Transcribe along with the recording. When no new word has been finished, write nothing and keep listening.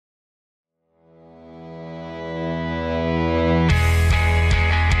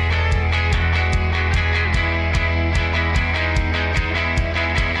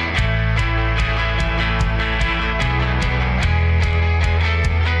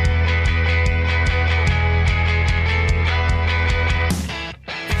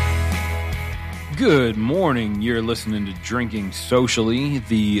Good morning. You're listening to Drinking Socially,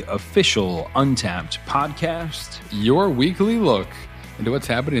 the official Untapped podcast. Your weekly look into what's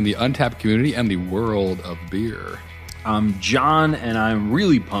happening in the Untapped community and the world of beer. I'm John, and I'm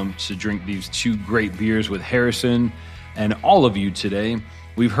really pumped to drink these two great beers with Harrison and all of you today.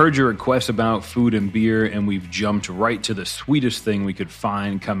 We've heard your requests about food and beer, and we've jumped right to the sweetest thing we could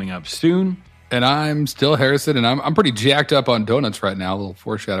find coming up soon. And I'm still Harrison, and I'm pretty jacked up on donuts right now. A little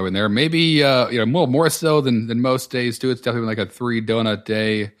foreshadowing there. Maybe a little more so than most days too. It's definitely like a 3 donut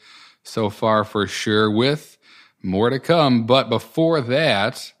day so far for sure, with more to come. But before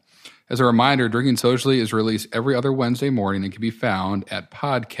that, as a reminder, Drinking Socially is released every other Wednesday morning and can be found at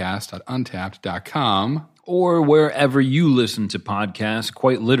podcast.untapped.com. Or wherever you listen to podcasts,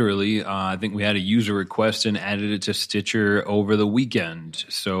 quite literally. I think we had a user request and added it to Stitcher over the weekend.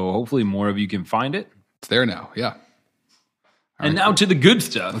 So hopefully more of you can find it. It's there now, yeah. And now to the good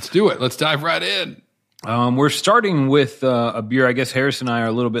stuff. Let's do it. Let's dive right in. We're starting with a beer I guess Harris and I are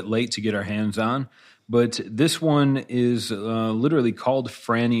a little bit late to get our hands on. But this one is literally called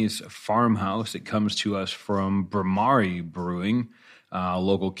Franny's Farmhouse. It comes to us from Bramari Brewing.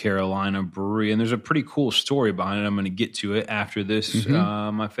 Local Carolina brewery, and there's a pretty cool story behind it. I'm going to get to it after this,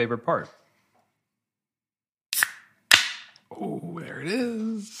 my favorite part. Oh, there it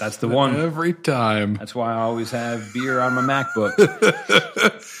is. That's the one. Every time. That's why I always have beer on my MacBook.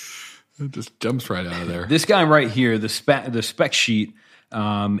 It just jumps right out of there. This guy right here, the spec sheet,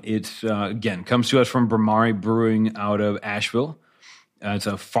 it's again, comes to us from Bramari Brewing out of Asheville. It's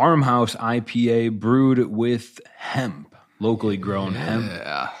a farmhouse IPA brewed with hemp. Locally grown hemp.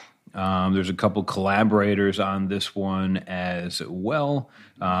 There's a couple collaborators on this one as well.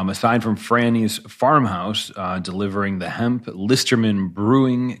 Aside from Franny's Farmhouse, delivering the hemp, Listerman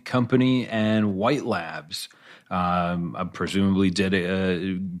Brewing Company and White Labs presumably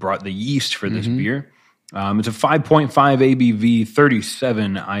brought the yeast for this beer. It's a 5.5 ABV,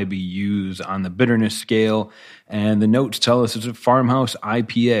 37 IBUs on the bitterness scale, and the notes tell us it's a farmhouse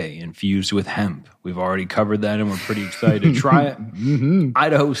IPA infused with hemp. We've already covered that, and we're pretty excited to try it.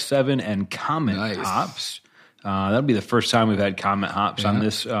 Idaho 7 and Comet hops. That'll be the first time we've had Comet hops on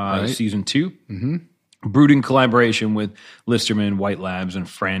this season 2. Brewed in collaboration with Listerman, White Labs, and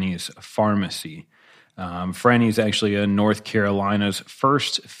Franny's Pharmacy. Franny's actually North Carolina's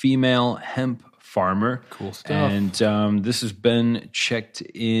first female hemp farmer. Cool stuff. And this has been checked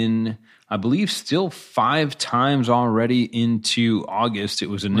in, I believe, still 5 times already into August. It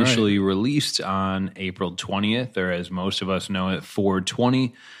was initially released on April 20th, or as most of us know it,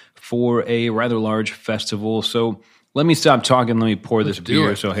 4/20, for a rather large festival. So let me stop talking. Let me pour this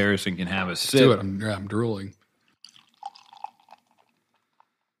beer so Harrison can have a sip. Let's do it. I'm drooling.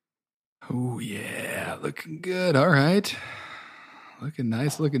 Oh, yeah. Looking good. All right. Looking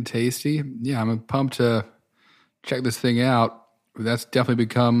nice, looking tasty. Yeah, I'm pumped to check this thing out. That's definitely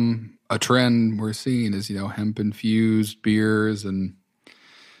become a trend we're seeing is, hemp-infused beers and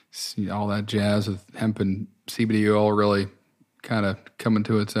all that jazz with hemp and CBD oil really kind of coming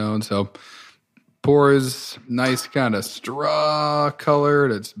to its own. So pours nice kind of straw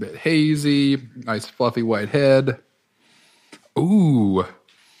colored. It's a bit hazy. Nice fluffy white head. Ooh.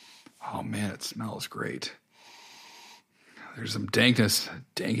 Oh, man, it smells great. There's some dankness,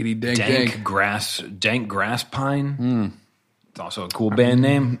 dank grass pine. It's also a cool band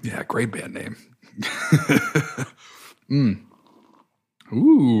name. Yeah, great band name.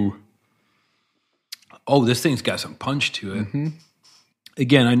 Ooh. Oh, this thing's got some punch to it.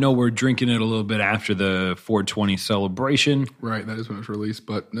 Again, I know we're drinking it a little bit after the 420 celebration. Right, that is when it was released,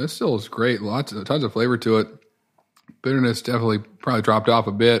 but this still is great. Tons of flavor to it. Bitterness definitely probably dropped off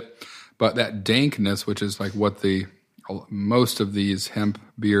a bit, but that dankness, which is like what most of these hemp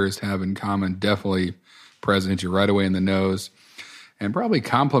beers have in common, definitely present you right away in the nose, and probably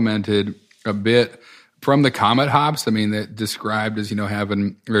complemented a bit from the Comet hops. I mean, that described as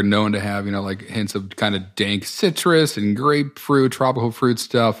having or known to have like hints of kind of dank citrus and grapefruit, tropical fruit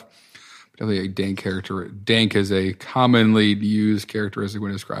stuff. Definitely a dank character. Dank is a commonly used characteristic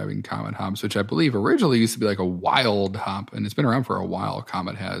when describing Comet hops, which I believe originally used to be like a wild hop, and it's been around for a while.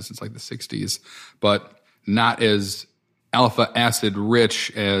 Comet has since like the 60s, but not as alpha acid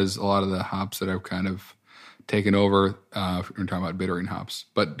rich as a lot of the hops that I've kind of taken over when we're talking about bittering hops.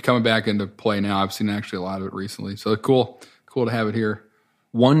 But coming back into play now, I've seen actually a lot of it recently. So cool to have it here.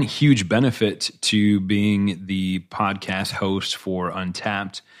 one huge benefit to being the podcast host for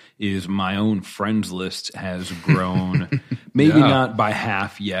Untapped is my own friends list has grown. Maybe not by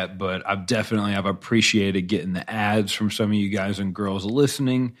half yet, but I've appreciated getting the ads from some of you guys and girls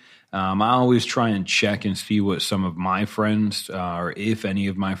listening. I always try and check and see what some of my friends, or if any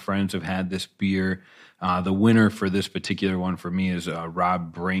of my friends have had this beer. The winner for this particular one for me is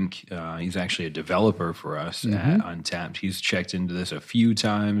Rob Brink. He's actually a developer for us at Untapped. He's checked into this a few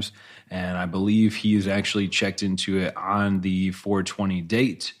times, and I believe he's actually checked into it on the 420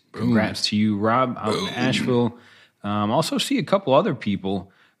 date. Congrats to you, Rob, out in Asheville. Also see a couple other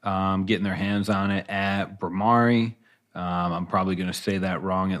people getting their hands on it at Bramari. I'm probably going to say that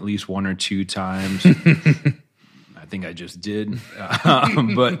wrong at least one or two times. I think I just did.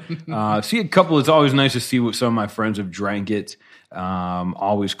 But see a couple. It's always nice to see what some of my friends have drank it.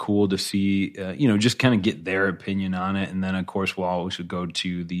 Always cool to see, just kind of get their opinion on it. And then, of course, we'll always go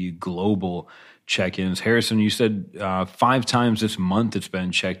to the global check-ins. Harrison, you said 5 times this month it's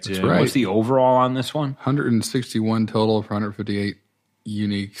been checked in. Right. What's the overall on this one? 161 total for 158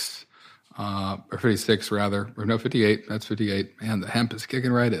 uniques, or 56 rather, or no, 58. That's 58. Man, the hemp is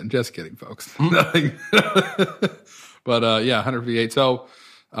kicking right in. Just kidding, folks. Nothing. But 158. So,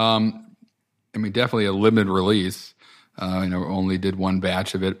 definitely a limited release. Only did one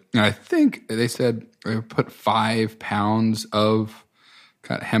batch of it. And I think they said they put 5 pounds of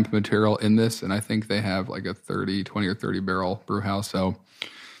kind of hemp material in this, and I think they have like a 20 or 30 barrel brew house. So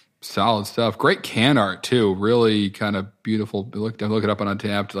solid stuff. Great can art too. Really kind of beautiful. Look it up on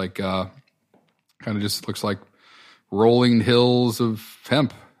Untapped. Like kind of just looks like rolling hills of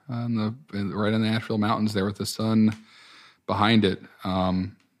hemp right in the Asheville mountains there with the sun behind it.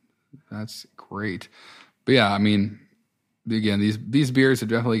 That's great. But yeah, again, these beers have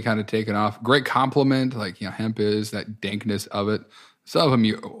definitely kind of taken off. Great compliment, hemp is, that dankness of it. Some of them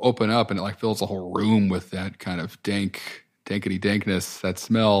you open up and it fills the whole room with that kind of dankety dankness, that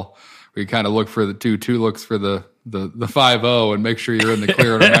smell. Where you kind of look for the two looks for the 5-0 and make sure you're in the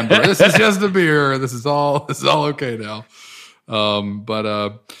clear and remember this is just a beer. This is all okay now.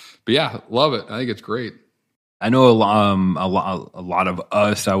 But yeah, love it. I think it's great. I know a lot of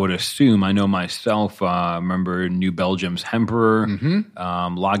us, I would assume. I know myself, remember New Belgium's Hemperor,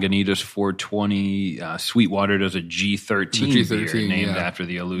 Lagunitas 420, Sweetwater does a G13 beer named after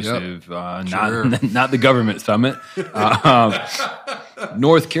the elusive, not the government summit.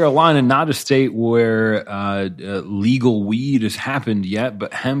 North Carolina, not a state where legal weed has happened yet,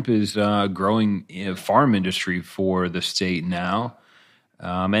 but hemp is growing farm industry for the state now.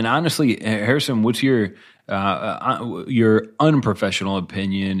 And honestly, Harrison, what's your unprofessional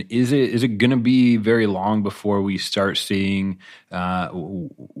opinion? Is it going to be very long before we start seeing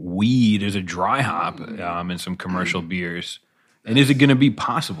weed as a dry hop in some commercial beers? And is it going to be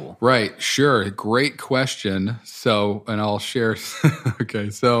possible? Right. Sure. Great question. So, and I'll share.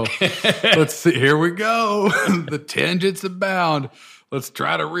 Okay. So let's see. Here we go. The tangents abound. Let's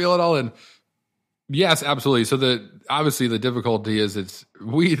try to reel it all in. Yes, absolutely. So obviously the difficulty is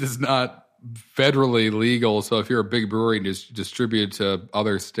weed is not federally legal. So if you're a big brewery and just distribute to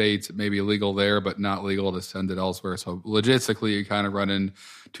other states, it may be legal there, but not legal to send it elsewhere. So logistically, you kind of run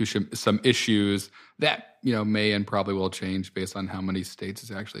into some issues that, may and probably will change based on how many states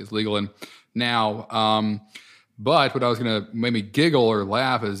it actually is legal in now. But what I was going to maybe giggle or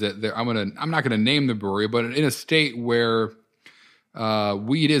laugh is that I'm not going to name the brewery, but in a state where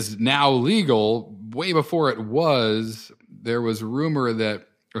weed is now legal, way before it was, there was rumor that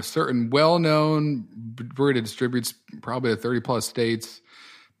a certain well-known brewery that distributes probably to 30-plus states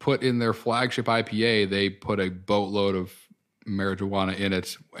put in their flagship IPA, they put a boatload of marijuana in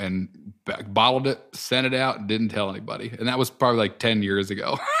it and bottled it, sent it out, and didn't tell anybody. And that was probably 10 years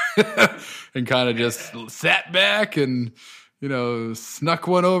ago. And kind of just sat back and, snuck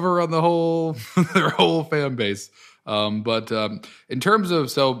one over on their whole fan base. But in terms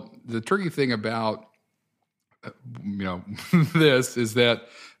of, so the tricky thing about, this is that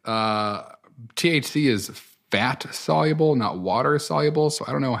THC is fat soluble, not water soluble. So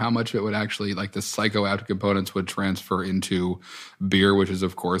I don't know how much of it would actually, the psychoactive components would transfer into beer, which is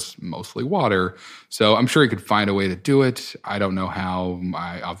of course mostly water. So I'm sure you could find a way to do it. I don't know how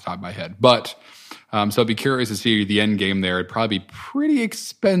off the top of my head, but so I'd be curious to see the end game there. It'd probably be pretty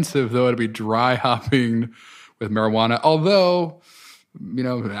expensive though. It'd be dry hopping with marijuana, although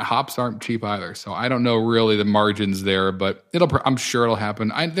hops aren't cheap either. So I don't know really the margins there, but I'm sure it'll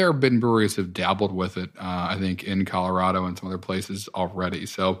happen. There have been breweries that have dabbled with it, I think in Colorado and some other places already.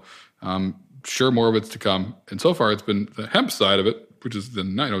 So sure more of it's to come. And so far it's been the hemp side of it, which is the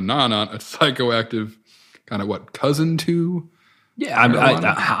non psychoactive kind of cousin to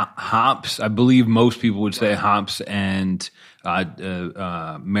Yeah, hops. I believe most people would say hops and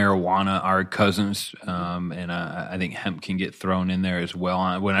marijuana are cousins, and I think hemp can get thrown in there as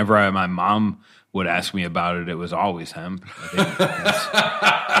well. Whenever my mom would ask me about it, it was always hemp. That's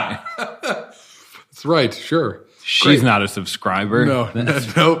right. Sure. She's not a subscriber. No,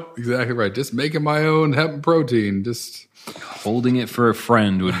 nope, exactly right. Just making my own hemp protein. Just holding it for a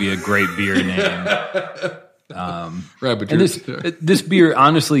friend would be a great beer name. Right, but this beer,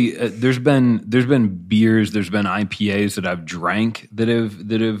 honestly, there's been beers, there's been IPAs that I've drank that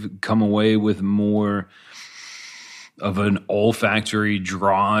have come away with more of an olfactory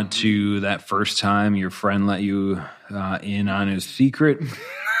draw to that first time your friend let you in on his secret.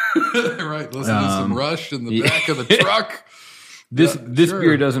 Right, listen to some Rush in the back of the truck. This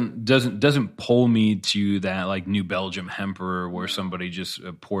beer doesn't pull me to that like New Belgium Hemper where somebody just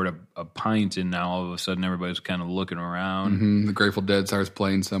poured a pint and now all of a sudden everybody's kind of looking around. Mm-hmm. The Grateful Dead starts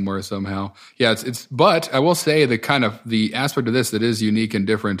playing somewhere somehow. Yeah, it's. But I will say the aspect of this that is unique and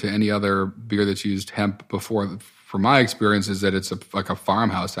different to any other beer that's used hemp before. From my experience, is that it's like a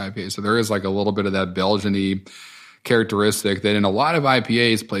farmhouse IPA. So there is like a little bit of that Belgian-y characteristic that in a lot of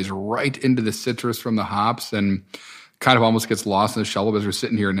IPAs plays right into the citrus from the hops and kind of almost gets lost in the shuffle. But as we're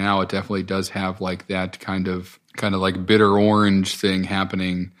sitting here now, it definitely does have like that kind of like bitter orange thing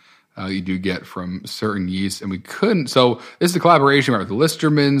happening. You do get from certain yeast, and we couldn't. So this is a collaboration with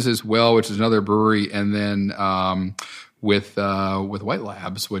Listermann's as well, which is another brewery, and then with White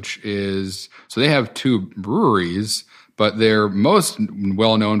Labs, which is so they have two breweries. But they're most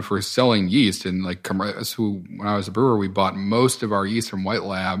well known for selling yeast, and like when I was a brewer, we bought most of our yeast from White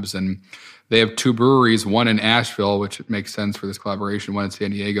Labs, and they have two breweries, one in Asheville, which makes sense for this collaboration, one in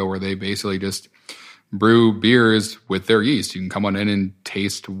San Diego, where they basically just brew beers with their yeast. You can come on in and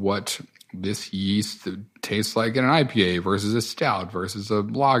taste what this yeast tastes like in an IPA versus a stout versus a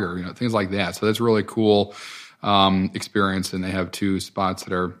lager, things like that. So that's a really cool experience, and they have two spots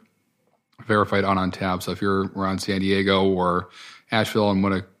that are verified on tap. So if you're around San Diego or Asheville and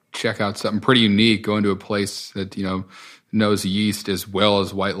want to check out something pretty unique, going to a place that knows yeast as well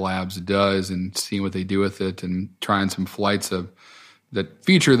as White Labs does, and seeing what they do with it, and trying some flights that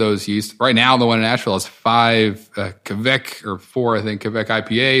feature those yeast. Right now, the one in Asheville is 5 Quebec or 4, I think, Quebec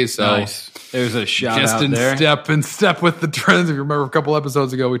IPAs. So nice. There's a shout just out in there. step with the trends. If you remember a couple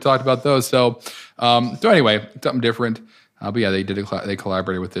episodes ago, we talked about those. So anyway, something different. But yeah, they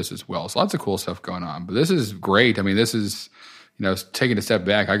collaborated with this as well. So lots of cool stuff going on. But this is great. I mean, this is, taking a step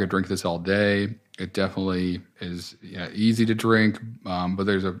back, I could drink this all day. It definitely is easy to drink, but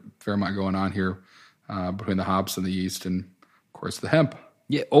there's a fair amount going on here between the hops and the yeast and, of course, the hemp.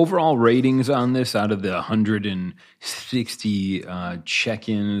 Yeah, overall ratings on this, out of the 160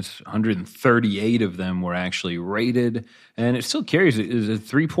 check-ins, 138 of them were actually rated, and it still carries it is a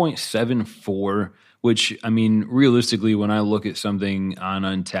 3.74, which, I mean, realistically, when I look at something on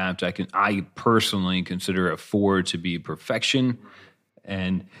Untappd, I personally consider a 4 to be perfection,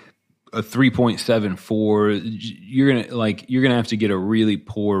 and a 3.74, you're gonna have to get a really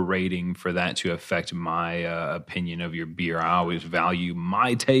poor rating for that to affect my opinion of your beer. I always value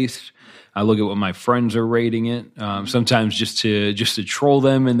my taste. I look at what my friends are rating it, sometimes just to troll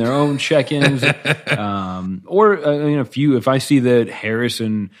them in their own check-ins, or if I see that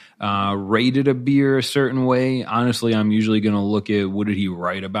Harrison rated a beer a certain way, honestly, I'm usually going to look at what did he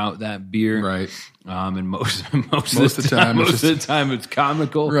write about that beer, right? And most of the time it's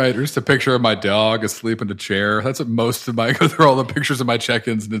comical, right? Or just a picture of my dog asleep in a chair. That's what most of I go through all the pictures of my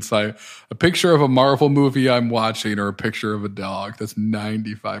check-ins, and it's like a picture of a Marvel movie I'm watching or a picture of a dog. That's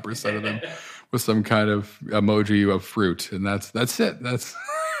 95% of them. With some kind of emoji of fruit, and that's it. That's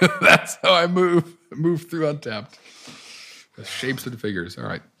that's how I move through Untappd. The shapes and figures. All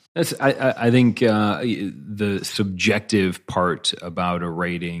right. I think the subjective part about a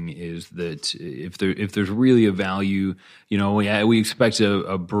rating is that if there's really a value, we expect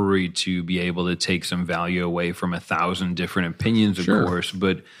a brewery to be able to take some value away from 1,000 different opinions, of course,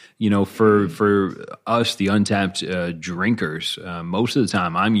 but for us, the Untappd drinkers, most of the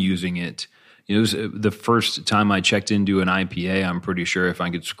time I'm using it. It was the first time I checked into an IPA. I'm pretty sure if I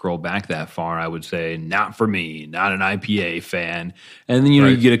could scroll back that far, I would say, not for me, not an IPA fan. And then,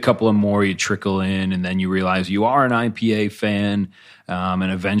 you get a couple of more, you trickle in, and then you realize you are an IPA fan.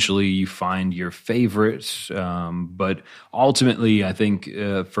 And eventually you find your favorites. But ultimately, I think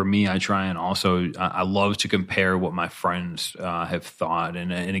for me, I try and I love to compare what my friends have thought.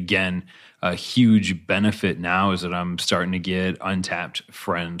 And again, a huge benefit now is that I'm starting to get Untappd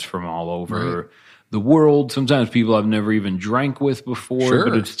friends from all over the world. Sometimes people I've never even drank with before, Sure.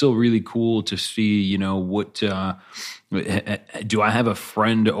 but it's still really cool to see, you know, what do I have a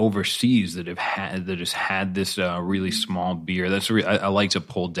friend overseas that has had this really small beer? I like to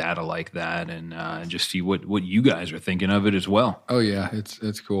pull data like that and just see what you guys are thinking of it as well. Oh yeah,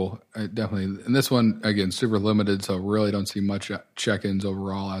 it's cool. I definitely. And this one again, super limited, so really don't see much check-ins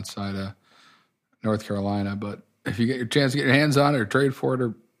overall outside of North Carolina. But if you get your chance to get your hands on it or trade for it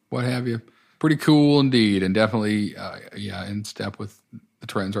or what have you, pretty cool indeed, and definitely in step with the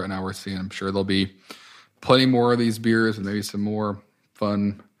trends right now we're seeing. I'm sure there'll be plenty more of these beers and maybe some more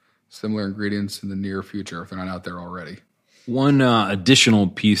fun similar ingredients in the near future if they're not out there already. One additional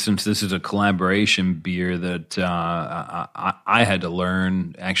piece, since this is a collaboration beer that I had to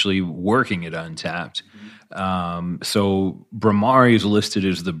learn actually working at Untapped. So Bramari is listed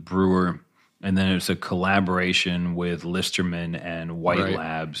as the brewer, and then it's a collaboration with Listerman and White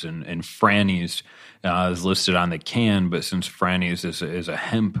Labs, and Franny's is listed on the can, but since Franny's is a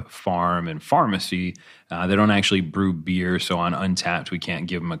hemp farm and pharmacy, they don't actually brew beer, so on Untapped we can't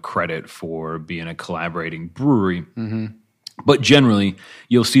give them a credit for being a collaborating brewery. Mm-hmm. But generally,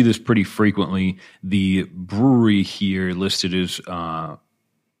 you'll see this pretty frequently. The brewery here listed as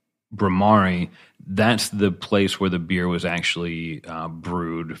Bramari, that's the place where the beer was actually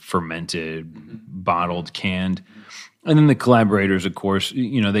brewed, fermented, bottled, canned. And then the collaborators, of course,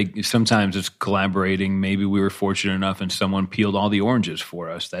 you know, sometimes it's collaborating. Maybe we were fortunate enough and someone peeled all the oranges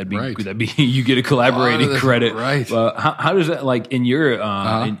for us. That'd be you get a collaborating credit. Right. How does that, like, in your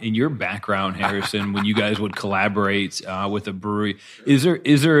in your background, Harrison, when you guys would collaborate with a brewery,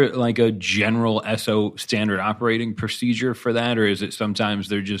 is there like a general standard operating procedure for that, or is it sometimes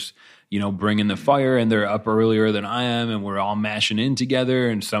they're just, you know, bringing the fire and they're up earlier than I am and we're all mashing in together,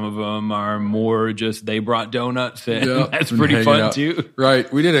 and some of them are more just they brought donuts and that's pretty fun too.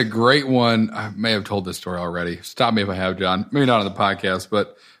 Right. We did a great one. I may have told this story already. Stop me if I have, John. Maybe not on the podcast,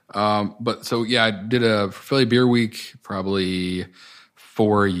 but so yeah, I did a Philly Beer Week probably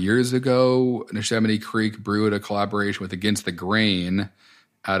 4 years ago. Neshaminy Creek brewed a collaboration with Against the Grain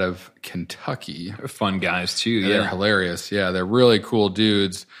out of Kentucky. They're fun guys too. Yeah. They're hilarious. Yeah. They're really cool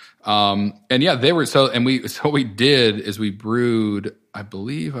dudes. And yeah, they were so what we did is we brewed, I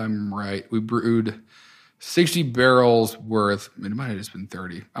believe I'm right, we brewed 60 barrels worth. I mean, it might have just been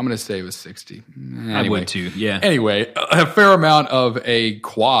 30. I'm going to say it was 60. Anyway. I would too, yeah. Anyway, a fair amount of a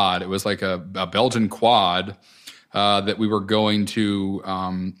quad. It was like a Belgian quad that we were going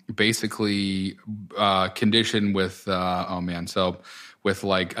to basically condition with, with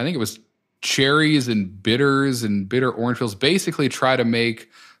like, I think it was cherries and bitters and bitter orange peels, basically try to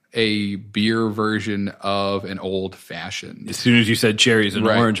make a beer version of an old fashioned. As soon as you said cherries and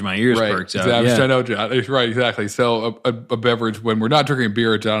orange, my ears perked up. Exactly. Yeah. I know, John. Right, exactly. So a beverage, when we're not drinking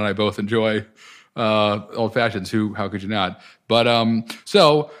beer, John and I both enjoy old fashions. How could you not? But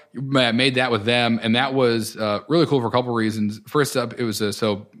so I made that with them, and that was really cool for a couple of reasons. First up, it was I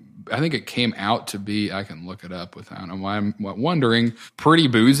think it came out to be, I can look it up without why I'm wondering, pretty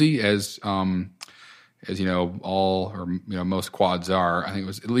boozy as you know, all or you know most quads are. I think it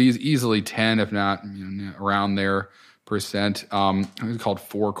was at least easily 10, if not around there percent. I think it's called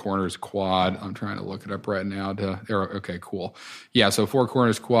Four Corners Quad. I'm trying to look it up right now. Okay, cool. Yeah, so Four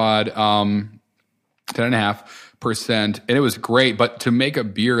Corners Quad, 10.5%, and it was great. But to make a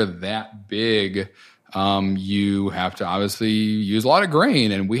beer that big, you have to obviously use a lot of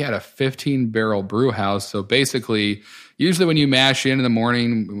grain, and we had a 15-barrel brew house. So basically, usually when you mash in the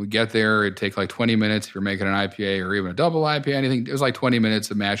morning, when we get there, it'd take like 20 minutes if you're making an IPA or even a double IPA, anything. It was like 20 minutes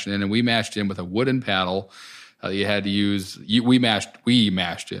of mashing in, and we mashed in with a wooden paddle. You had to use, we mashed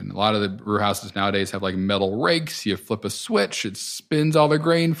in. A lot of the brew houses nowadays have like metal rakes. You flip a switch, it spins all the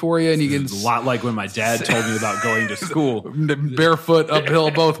grain for you, and you can. It's a lot like when my dad told me about going to school. Barefoot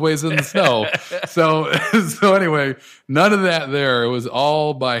uphill both ways in the snow. So anyway, none of that there. It was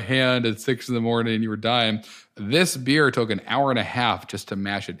all by hand at 6 a.m, and you were dying. This beer took an hour and a half just to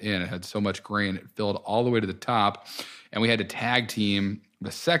mash it in. It had so much grain, it filled all the way to the top, and we had to tag team.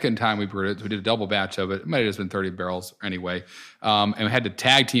 The second time we brewed it, we did a double batch of it. It might have just been 30 barrels anyway. And we had to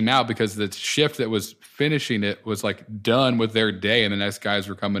tag team out because the shift that was finishing it was like done with their day, and the next guys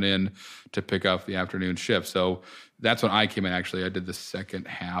were coming in to pick up the afternoon shift. So that's when I came in, actually. I did the second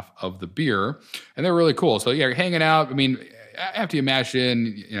half of the beer, and they're really cool. So yeah, you're hanging out. I mean, after you mash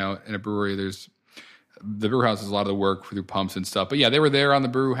in, you know, in a brewery, the brew house is a lot of the work through pumps and stuff. But yeah, they were there on the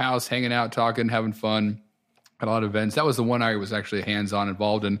brew house, hanging out, talking, having fun. At a lot of events. That was the one I was actually hands-on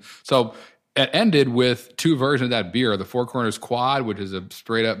involved in. So it ended with two versions of that beer: the Four Corners Quad, which is a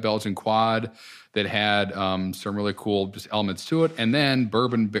straight up Belgian quad that had some really cool just elements to it, and then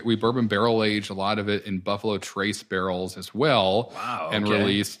we bourbon barrel aged a lot of it in Buffalo Trace barrels as well. Wow! And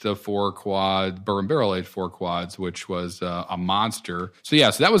released the bourbon barrel aged 4 quads, which was a monster. So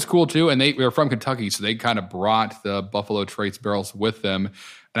so that was cool too. And they were from Kentucky, so they kind of brought the Buffalo Trace barrels with them,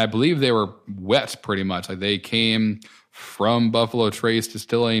 and I believe they were wet pretty much. Like they came from Buffalo Trace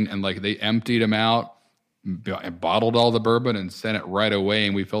Distilling, and like they emptied them out and bottled all the bourbon and sent it right away,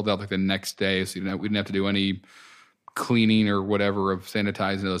 and we filled out like the next day, so we didn't have to do any cleaning or whatever of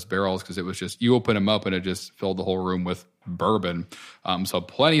sanitizing those barrels, because it was just, you open them up and it just filled the whole room with bourbon. So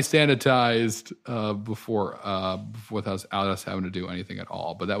plenty sanitized before without us having to do anything at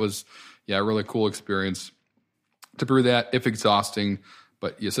all. But that was a really cool experience to brew that, if exhausting.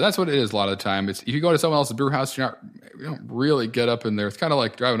 But so that's what it is a lot of the time. It's, if you go to someone else's brew house, you don't really get up in there. It's kind of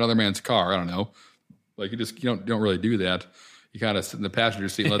like driving another man's car. I don't know. Like you don't really do that. You kind of sit in the passenger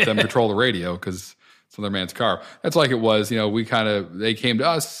seat and let them control the radio because it's another man's car. That's like it was. They came to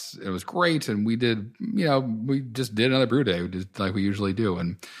us. It was great, and we did. We just did another brew day, just like we usually do.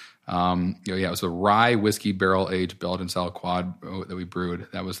 And it was a rye whiskey barrel aged Belgian style quad that we brewed.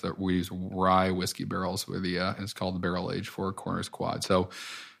 That was we used rye whiskey barrels with it's called the barrel aged Four Corners Quad. So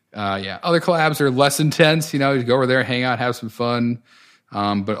other collabs are less intense. You go over there, hang out, have some fun.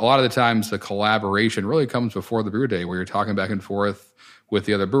 But a lot of the times the collaboration really comes before the brew day, where you're talking back and forth with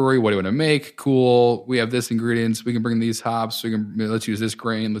the other brewery. What do you want to make? Cool. We have this ingredients. We can bring these hops. Let's use this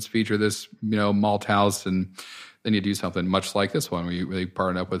grain. Let's feature this, malt house. And then you do something much like this one where you really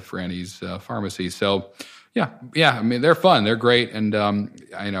partner up with Franny's Pharmacy. So I mean, they're fun. They're great. And,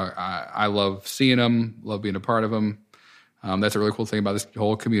 I love seeing them, love being a part of them. That's a really cool thing about this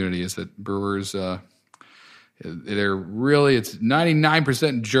whole community is that brewers, they're really, it's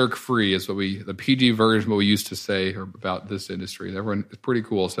 99% jerk free is the PG version, what we used to say about this industry. Everyone is pretty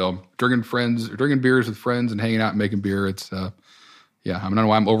cool. So drinking beers with friends and hanging out and making beer. It's, I don't know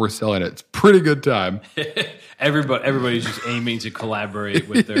why I'm overselling it. It's a pretty good time. Everybody's just aiming to collaborate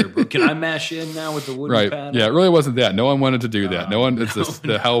with their, can I mash in now with the wooden paddle? Yeah, it really wasn't that. No one wanted to do that.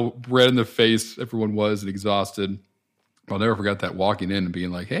 How red in the face everyone was and exhausted. I'll never forget that, walking in and being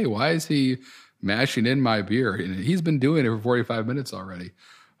like, hey, why is he mashing in my beer? And he's been doing it for 45 minutes already.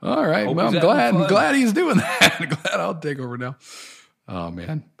 All right. Well, I'm glad he's doing that. Glad I'll take over now. Oh,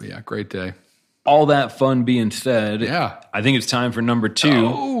 man. But great day. All that fun being said, I think it's time for number 2.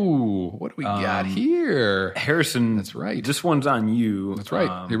 Oh, what do we got here? Harrison. That's right. This one's on you. That's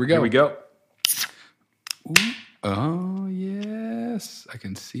right. Here we go. Ooh. Oh, yes. I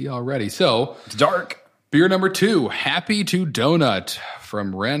can see already. So it's dark. Beer number 2, Happy to Donut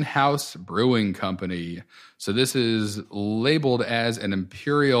from Wren House Brewing Company. So this is labeled as an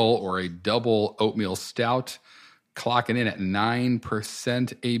imperial or a double oatmeal stout, clocking in at 9%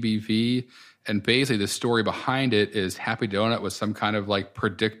 ABV. And basically the story behind it is Happy Donut was some kind of like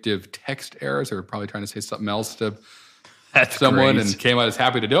predictive text errors. They were probably trying to say something else to someone and came out as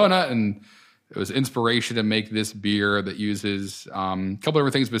Happy to Donut, and it was inspiration to make this beer that uses a couple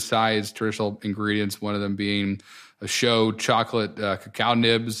different things besides traditional ingredients, one of them being a show chocolate cacao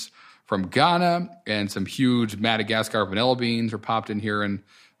nibs from Ghana, and some huge Madagascar vanilla beans are popped in here. And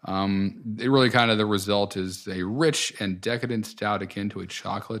it really kind of, the result is a rich and decadent stout akin to a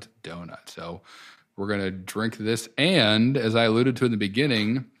chocolate donut. So we're going to drink this. And as I alluded to in the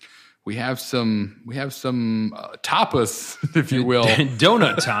beginning, we have some tapas, if you will.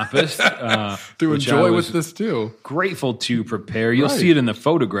 Donut tapas. To enjoy with this too. Grateful to prepare. You'll see it in the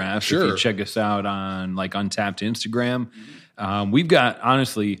photographs if you check us out on like Untapped Instagram. We've got,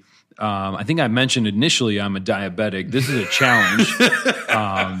 honestly, I think I mentioned initially I'm a diabetic. This is a challenge.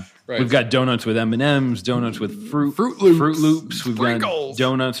 We've got donuts with M&Ms, donuts with Fruit Loops. We've got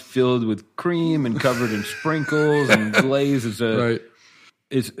donuts filled with cream and covered in sprinkles and glaze.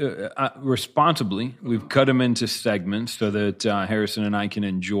 Responsibly, we've cut them into segments so that Harrison and I can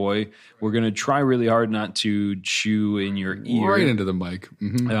enjoy. We're going to try really hard not to chew in your ear. Right into the mic.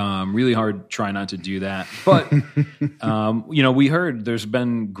 Mm-hmm. Really hard, try not to do that. But, we heard there's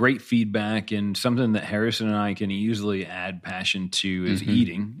been great feedback, and something that Harrison and I can easily add passion to is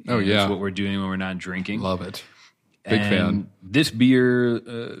eating. Oh, yeah. That's what we're doing when we're not drinking. Love it. Big fan. This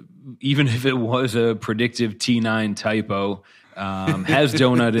beer, even if it was a predictive T9 typo, has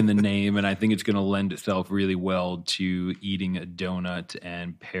donut in the name, and I think it's going to lend itself really well to eating a donut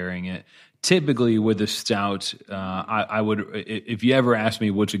and pairing it. Typically with a stout, I would, if you ever ask me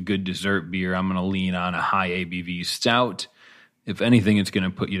what's a good dessert beer, I'm going to lean on a high ABV stout. If anything, it's going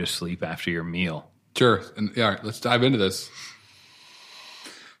to put you to sleep after your meal. Sure. And let's dive into this.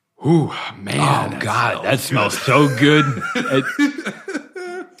 Ooh, man. Oh God, that smells so good.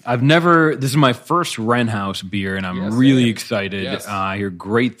 This is my first Wren House beer, and I'm really excited. Yes. I hear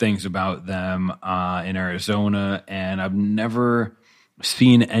great things about them in Arizona, and I've never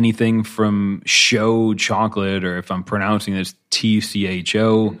seen anything from Show Chocolate, or if I'm pronouncing this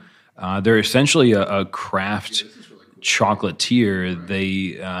TCHO. They're essentially a craft chocolatier.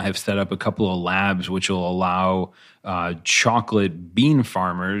 They have set up a couple of labs which will allow chocolate bean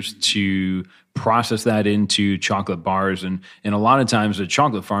farmers to process that into chocolate bars, and a lot of times a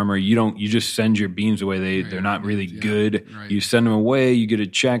chocolate farmer, you just send your beans away. They're not really good. Right. You send them away, you get a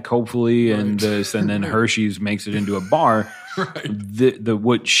check hopefully, and then Hershey's makes it into a bar. Right.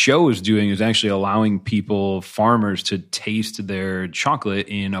 What Show is doing is actually allowing farmers to taste their chocolate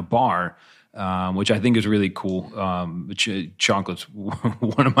in a bar, which I think is really cool. Chocolate's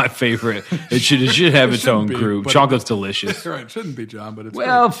one of my favorite. It should have its own group. Chocolate's delicious. Right, it shouldn't be, John, but it's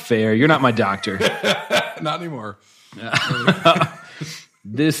Well, fair. You're not my doctor. not anymore.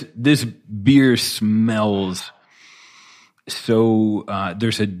 This beer smells so.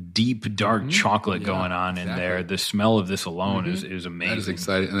 There's a deep, dark chocolate going on in there. The smell of this alone is amazing. That is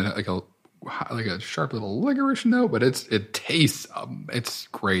exciting, and then like a sharp little licorice note, but it tastes. It's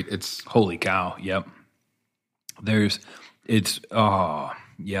great. It's holy cow. Yep. It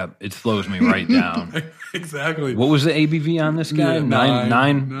slows me right down. Exactly. What was the ABV on this guy? Yeah,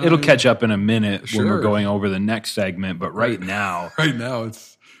 nine. It'll catch up in a minute when we're Sure. going over the next segment, but right now,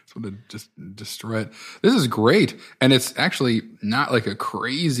 it's going to just destroy it. This is great, and it's actually not like a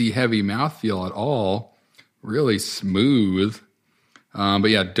crazy heavy mouthfeel at all. Really smooth. But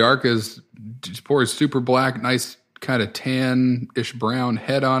yeah, dark as just pours super black, nice kind of tan-ish brown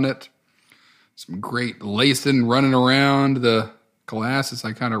head on it. Some great lacing running around the glass as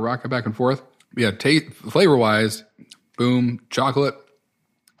I kind of rock it back and forth. Yeah, flavor-wise, boom, chocolate,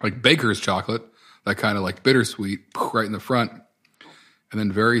 like baker's chocolate, that kind of like bittersweet right in the front. And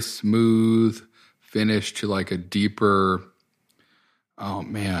then very smooth finish to like a deeper, oh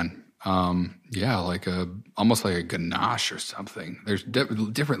man, like almost like a ganache or something. There's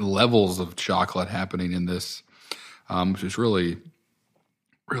different levels of chocolate happening in this, which is really,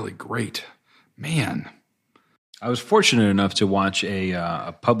 really great. Man. I was fortunate enough to watch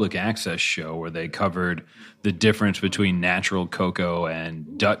a public access show where they covered the difference between natural cocoa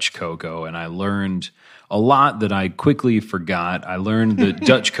and Dutch cocoa, and I learned a lot that I quickly forgot. I learned that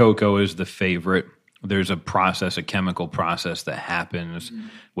Dutch cocoa is the favorite. There's a chemical process that happens,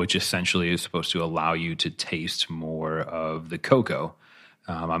 which essentially is supposed to allow you to taste more of the cocoa.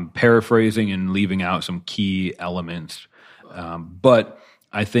 I'm paraphrasing and leaving out some key elements, but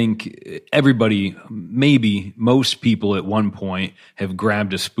I think everybody, maybe most people at one point have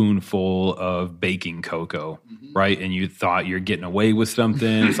grabbed a spoonful of baking cocoa, right? And you thought you're getting away with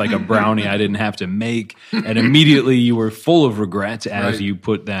something. It's like a brownie I didn't have to make. And immediately you were full of regret as you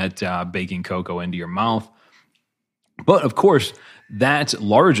put that baking cocoa into your mouth. But of course, that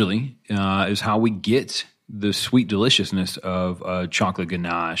largely is how we get the sweet deliciousness of a chocolate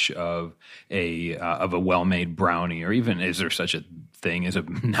ganache, of a well-made brownie, or even is there such a thing as a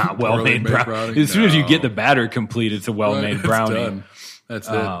not well-made brownie? As soon as you get the batter complete, it's a well-made brownie. That's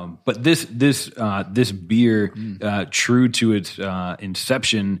it. But this beer, true to its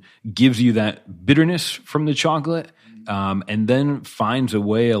inception, gives you that bitterness from the chocolate, and then finds a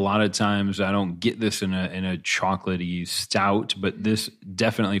way. A lot of times, I don't get this in a chocolatey stout, but this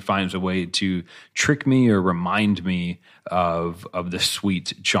definitely finds a way to trick me or remind me of the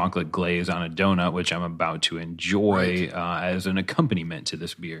sweet chocolate glaze on a donut, which I'm about to enjoy as an accompaniment to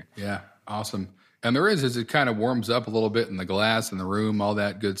this beer. Yeah, awesome. And there is, as it kind of warms up a little bit in the glass, in the room, all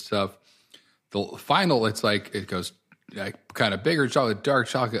that good stuff. The final, it's like it goes like kind of bigger chocolate, dark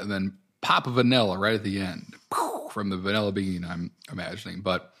chocolate, and then pop of vanilla right at the end from the vanilla bean, I'm imagining.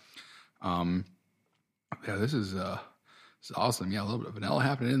 But this is awesome. Yeah, a little bit of vanilla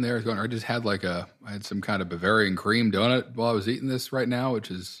happening in there. I just had I had some kind of Bavarian cream donut while I was eating this right now, which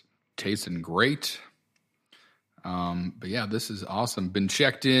is tasting great. But yeah, this is awesome. Been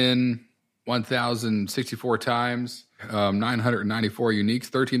checked in 1,064 times, 994 uniques,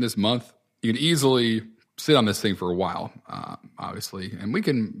 13 this month. You can easily sit on this thing for a while, obviously. And we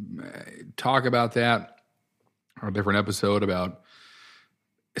can talk about that on a different episode about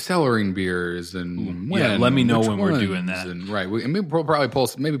cellaring beers and when. Let me know when we're doing that. And we'll probably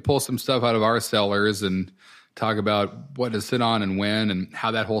pull some stuff out of our cellars and talk about what to sit on and when and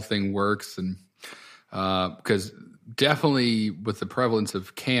how that whole thing works. And because definitely with the prevalence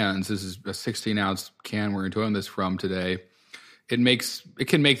of cans, this is a 16-ounce can we're enjoying this from today. It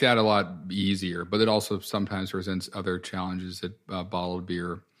can make that a lot easier, but it also sometimes presents other challenges that bottled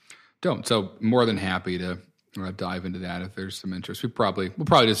beer don't. So more than happy to dive into that if there's some interest. We'll probably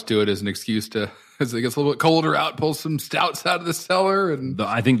just do it as an excuse to, as it gets a little bit colder out, pull some stouts out of the cellar. And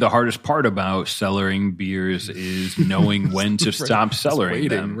I think the hardest part about cellaring beers is knowing when to stop cellaring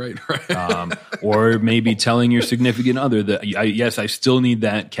them. Right. Or maybe telling your significant other that, yes, I still need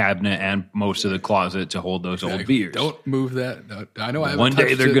that cabinet and most of the closet to hold those old beers. Don't move that. No, I know. One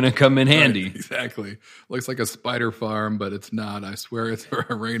day they're going to come in handy. Right, exactly. Looks like a spider farm, but it's not. I swear it's for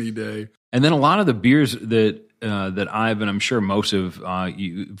a rainy day. And then a lot of the beers that I've, and I'm sure most of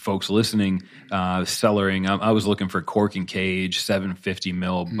you folks listening, cellaring, I was looking for Cork and Cage 750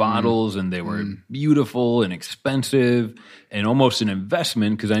 ml bottles, and they were beautiful and expensive and almost an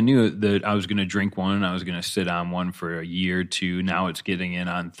investment because I knew that I was going to drink one and I was going to sit on one for a year or two. Now it's getting in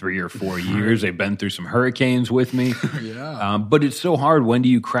on 3 or 4 years. They've been through some hurricanes with me. Yeah. But it's so hard. When do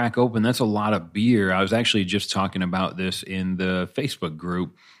you crack open? That's a lot of beer. I was actually just talking about this in the Facebook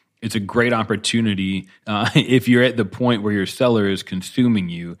group. It's a great opportunity if you're at the point where your cellar is consuming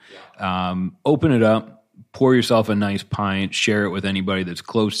you. Open it up, pour yourself a nice pint, share it with anybody that's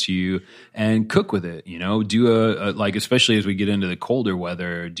close to you, and cook with it. Do a like, especially as we get into the colder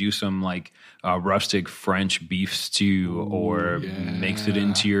weather, do some like rustic French beef stew, or mix it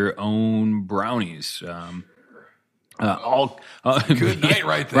into your own brownies. Good night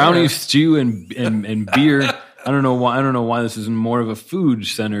right there. Brownies, stew, and beer. I don't know why this is more of a food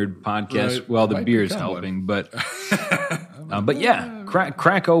centered podcast. Right. Well, the beer is helping, but yeah,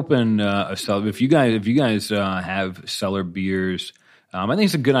 crack open a cellar. If you guys have cellar beers, I think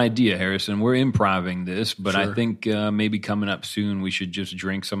it's a good idea, Harrison. We're improvising this, but I think maybe coming up soon we should just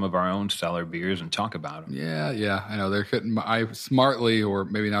drink some of our own cellar beers and talk about them. Yeah. I know they're hitting. I smartly, or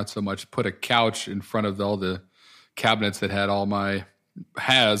maybe not so much, put a couch in front of all the cabinets that has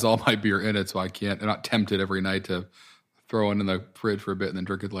all my beer in it, so I'm not tempted every night to throw it in the fridge for a bit and then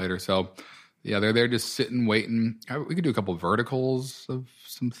drink it later. So yeah, they're there just sitting, waiting. We could do a couple of verticals of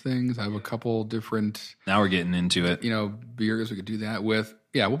some things. I have a couple different. Now we're getting into it. Beers we could do that with.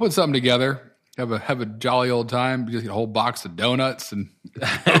 Yeah, we'll put something together. Have a jolly old time. Just get a whole box of donuts and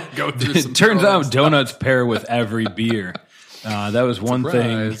go through some. It turns out donuts pair with every beer. That was one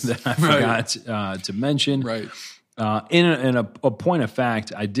thing that I forgot to mention. Right. In a point of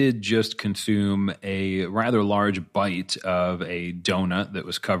fact, I did just consume a rather large bite of a donut that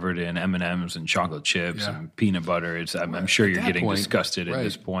was covered in M&Ms and chocolate chips and peanut butter. I'm sure you're getting disgusted at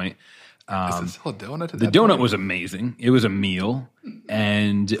this point. Is it still a donut? The donut was amazing. It was a meal.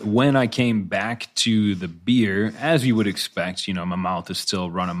 And when I came back to the beer, as you would expect, my mouth is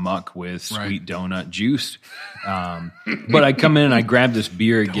still run amok with sweet donut juice. But I come in and I grab this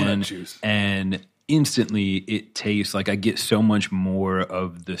beer again, and instantly it tastes like I get so much more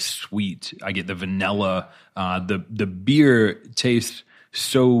of the sweet. I get the vanilla. The beer tastes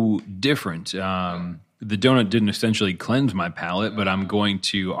so different. The donut didn't essentially cleanse my palate, but I'm going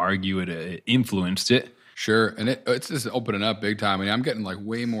to argue it influenced it. Sure, and it's just opening up big time. I mean, I'm getting like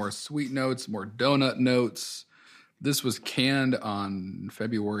way more sweet notes, more donut notes. This was canned on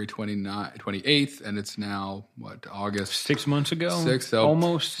February 28th, and it's now, August? 6 months ago? So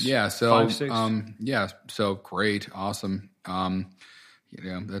almost? Yeah, so 5, 6? So great, awesome. I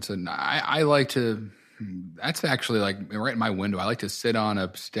like to, that's actually like right in my window. I like to sit on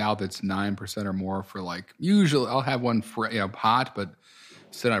a stout that's 9% or more for usually I'll have one hot, but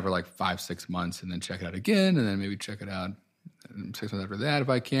sit on it for 5-6 months and then check it out again, and then maybe check it out 6 months after that if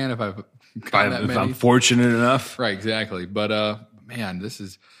I can, if I'm fortunate enough. Right, exactly. But man, this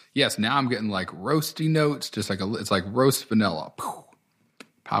is now I'm getting roasty notes, just it's like roast vanilla.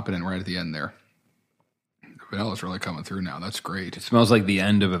 Popping in right at the end there. The vanilla's really coming through now. That's great. It smells like the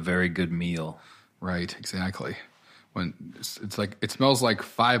end of a very good meal. Right, exactly. When it's like it smells like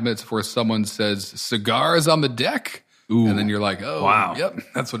 5 minutes before someone says cigars on the deck. Ooh. And then you're like, oh wow. Yep,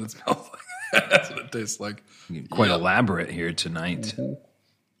 that's what it smells like. That's what it tastes like. Quite elaborate here tonight.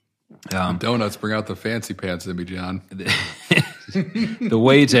 Donuts bring out the fancy pants in me, John. The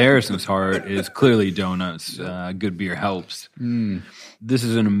way to Harrison's heart is clearly donuts. Good beer helps. This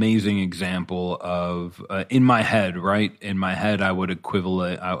is an amazing example of in my head, right? In my head, I would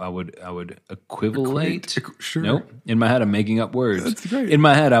equivalent. I would equivalate. Sure. Nope. In my head, I'm making up words. That's great. In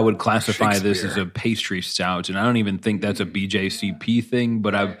my head, I would classify this as a pastry stout, and I don't even think that's a BJCP thing.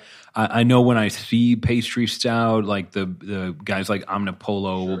 But I know when I see pastry stout, like the guys like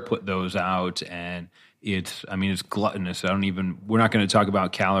Omnipolo will put those out, and it's gluttonous. We're not going to talk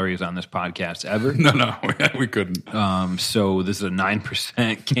about calories on this podcast ever. No, we couldn't. So this is a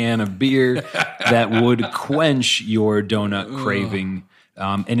 9% can of beer that would quench your donut craving.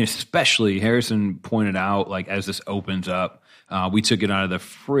 And especially, Harrison pointed out, as this opens up, We took it out of the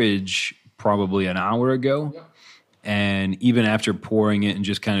fridge probably an hour ago. Yep. And even after pouring it and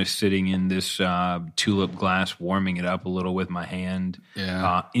just kind of sitting in this tulip glass, warming it up a little with my hand,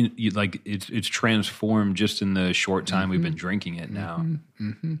 it's transformed just in the short time we've been drinking it now.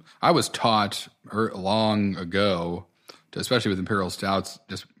 Mm-hmm. I was taught long ago, especially with Imperial Stouts,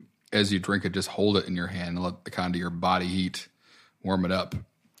 just as you drink it, just hold it in your hand and let the kind of your body heat warm it up,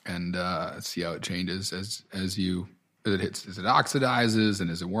 and see how it changes as it hits, as it oxidizes and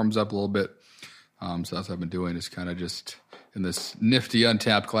as it warms up a little bit. So that's what I've been doing, is kind of just in this nifty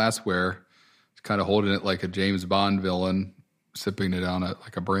untapped glassware, kind of holding it like a James Bond villain, sipping it on it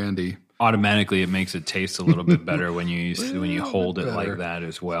like a brandy. Automatically, it makes it taste a little bit better when you hold it like that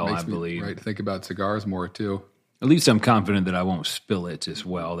as well, I believe. Right, think about cigars more too. At least I'm confident that I won't spill it as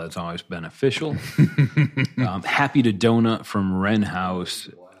well. That's always beneficial. Happy to Donut from Wren House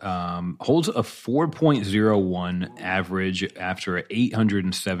holds a 4.01 average after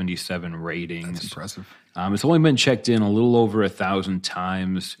 877 ratings. That's impressive. It's only been checked in a little over 1,000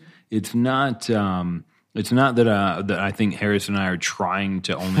 times. It's not that I think Harris and I are trying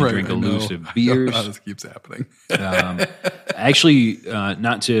to only drink elusive beers. This keeps happening. Actually,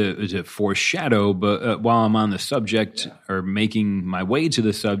 not to foreshadow, but while I'm on the subject or making my way to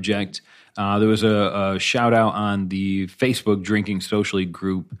the subject, there was a shout out on the Facebook Drinking Socially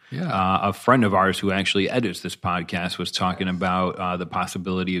group. Yeah. A friend of ours who actually edits this podcast was talking about the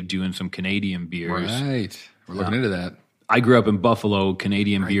possibility of doing some Canadian beers. Right. We're looking into that. I grew up in Buffalo.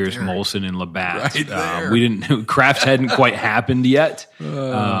 Canadian beers, there. Molson and Labatt. Right there. We didn't. Craft hadn't quite happened yet.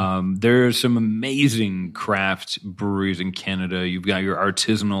 There's some amazing craft breweries in Canada. You've got your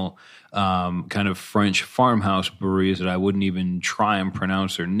artisanal kind of French farmhouse breweries that I wouldn't even try and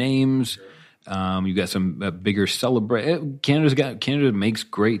pronounce their names. You've got some bigger celebrate. Canada makes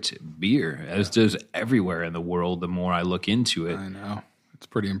great beer, as does everywhere in the world. The more I look into it, I know. It's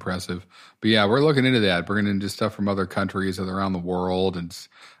pretty impressive. But yeah, we're looking into that, bringing into stuff from other countries around the world. And it's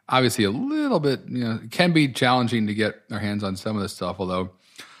obviously a little bit, it can be challenging to get our hands on some of this stuff, although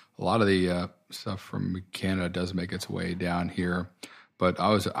a lot of the stuff from Canada does make its way down here. But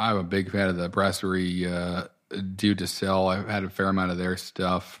I'm a big fan of the Brasserie Dieu du Sel. I've had a fair amount of their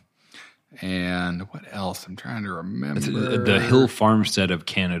stuff. And what else? I'm trying to remember. It's the Hill Farmstead of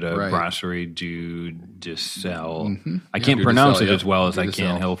Canada, Right. Brasserie Dieu du Sel. Mm-hmm. I can't Dieu du pronounce Sel, it as well as Dieu I du can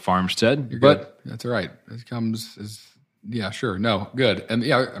Sel. Hill Farmstead. You're But good. That's all right. It comes as, yeah, sure. No, good. And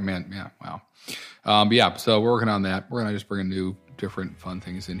yeah, man, yeah, wow. But yeah, so we're working on that. We're going to just bring new, different, fun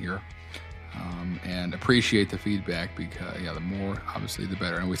things in here. And appreciate the feedback, because the more, obviously, the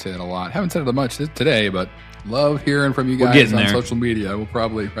better. And we say that a lot. Haven't said it much today, but love hearing from you guys getting on there. social media. We'll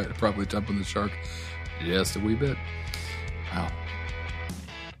probably jump on the shark just a wee bit. Wow.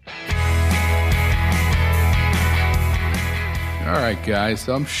 All right, guys.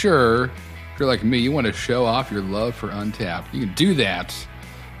 So I'm sure if you're like me, you want to show off your love for Untappd. You can do that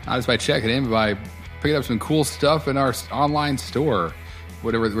not just by checking in, but by picking up some cool stuff in our online store.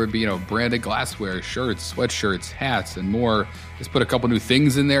 Whatever it would be, branded glassware, shirts, sweatshirts, hats, and more. Just put a couple new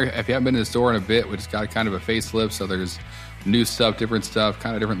things in there. If you haven't been in the store in a bit, we just got kind of a facelift, so there's new stuff, different stuff,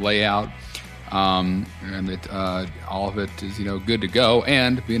 kind of different layout. And all of it is, good to go.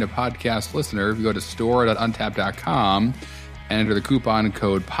 And being a podcast listener, if you go to store.untappd.com and enter the coupon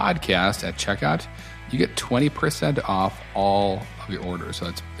code podcast at checkout, you get 20% off all of your orders.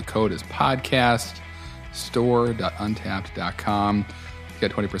 So the code is podcast, store.untappd.com. You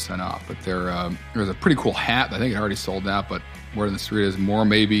get 20% off. But there's a pretty cool hat. I think it already sold out, but word on the street is more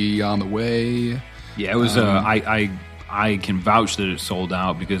maybe on the way. yeah, it was. I can vouch that it sold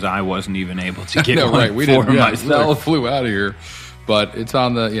out because I wasn't even able to get one right. We for didn't. myself. We flew out of here, but it's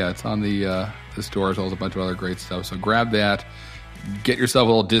on the the store as well as a bunch of other great stuff. So grab that, get yourself a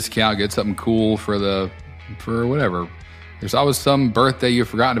little discount, get something cool for whatever. There's always some birthday you've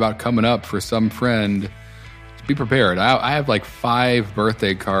forgotten about coming up for some friend. Be prepared. I have like 5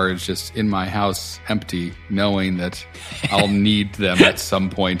 birthday cards just in my house empty, knowing that I'll need them at some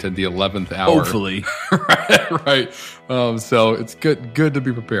point at the 11th hour. Hopefully. right. So it's good to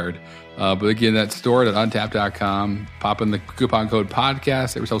be prepared. But again, that's store.untappd.com. Pop in the coupon code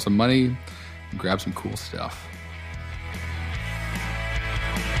podcast, save yourself some money, and grab some cool stuff.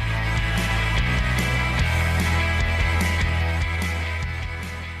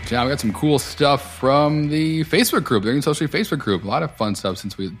 John, we got some cool stuff from the Facebook group, the Drinking Socially Facebook group. A lot of fun stuff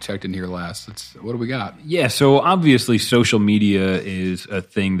since we checked in here last. What do we got? Yeah, so obviously social media is a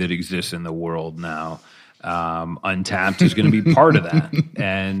thing that exists in the world now. Untappd is going to be part of that.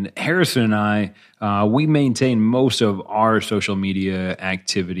 And Harrison and I, we maintain most of our social media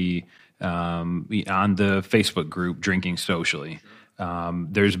activity on the Facebook group Drinking Socially.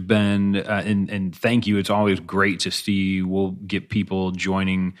 There's been, and thank you. It's always great to see. We'll get people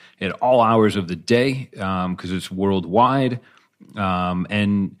joining at all hours of the day because it's worldwide,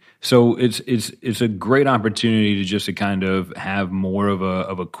 and so it's a great opportunity to just to kind of have more of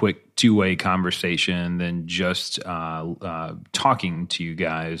a quick two-way conversation than just talking to you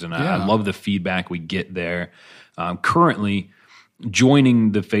guys. And I love the feedback we get there. Currently,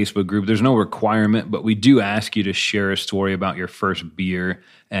 joining the Facebook group, there's no requirement, but we do ask you to share a story about your first beer.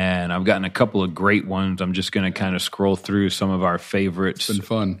 And I've gotten a couple of great ones. I'm just going to kind of scroll through some of our favorites. It's been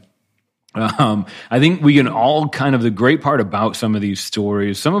fun. I think we can all the great part about some of these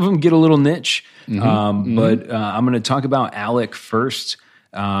stories, some of them get a little niche, but I'm going to talk about Alec first.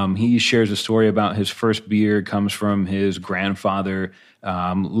 He shares a story about his first beer. It comes from his grandfather,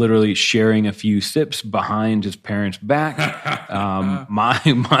 literally sharing a few sips behind his parents' back. My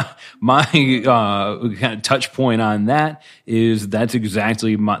kind of touch point on that is that's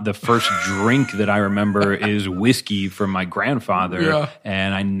exactly the first drink that I remember is whiskey from my grandfather,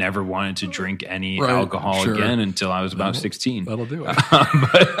 and I never wanted to drink any alcohol again until I was about 16. That'll do it.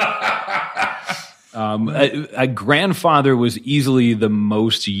 A grandfather was easily the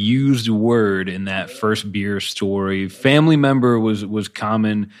most used word in that first beer story. Family member was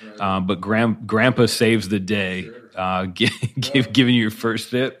common, but grandpa saves the day. Giving you your first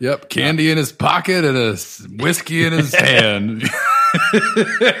sip. Yep, candy in his pocket and a whiskey in his hand.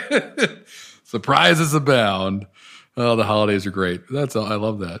 Surprises abound. Oh, the holidays are great. That's all. I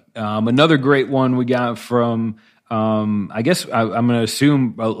love that. Another great one we got from. I guess I'm going to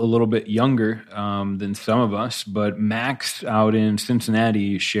assume a little bit younger than some of us, but Max out in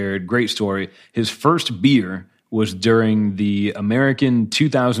Cincinnati shared great story. His first beer was during the American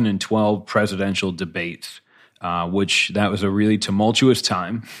 2012 presidential debates, which that was a really tumultuous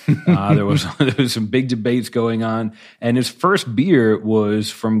time. There was some big debates going on, and his first beer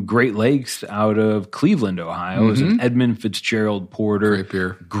was from Great Lakes out of Cleveland, Ohio. It was an Edmund Fitzgerald Porter. Great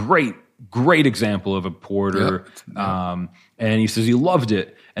beer. Great example of a porter. Yep. And he says he loved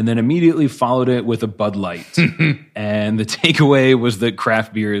it and then immediately followed it with a Bud Light. And the takeaway was that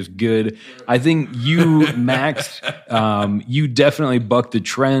craft beer is good. I think you, Max, you definitely bucked the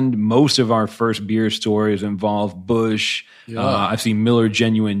trend. Most of our first beer stories involve Busch. I've seen Miller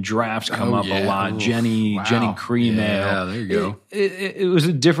Genuine Drafts come up a lot. Jenny Cream Ale. Yeah, there you go. It was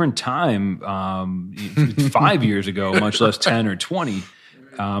a different time. 5 years ago, much less 10 or 20.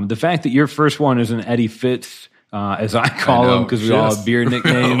 The fact that your first one is an Eddie Fitz, as I call him, because we all have beer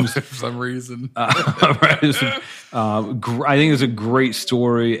nicknames. For some reason. I think it's a great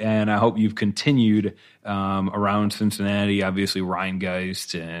story, and I hope you've continued around Cincinnati, obviously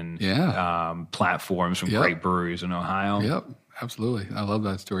Rheingeist and platforms from great breweries in Ohio. Yep, absolutely. I love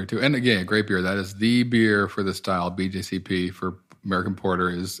that story, too. And again, great beer. That is the beer for the style, BJCP, for American Porter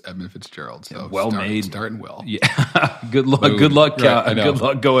is Edmund Fitzgerald. So made. Starting well. Yeah. Good luck. Boom. Good luck. Good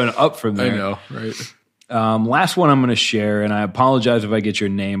luck going up from there. I know, right? Last one I'm going to share, and I apologize if I get your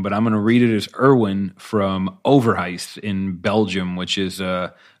name, but I'm going to read it as Erwin from Overijse in Belgium, which is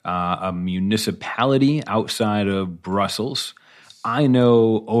a municipality outside of Brussels. I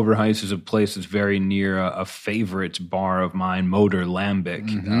know Overijse is a place that's very near a favorite bar of mine, Motor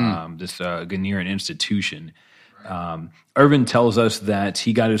Lambic, this Ghanaian institution. Irvin tells us that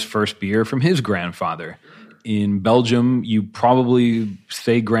he got his first beer from his grandfather. In Belgium, you probably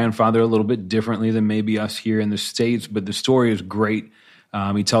say grandfather a little bit differently than maybe us here in the States, but the story is great.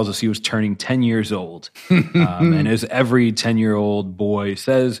 He tells us he was turning 10 years old. And as every 10-year-old boy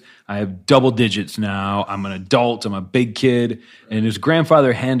says, I have double digits now. I'm an adult. I'm a big kid. And his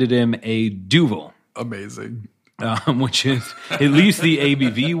grandfather handed him a Duvel. Amazing. Which is at least the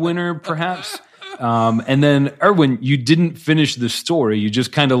ABV winner, perhaps. And then, Erwin, you didn't finish the story. You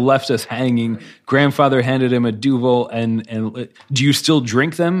just kind of left us hanging. Grandfather handed him a Duvel, and do you still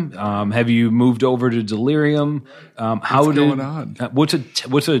drink them? Have you moved over to Delirium? What's going on? What's a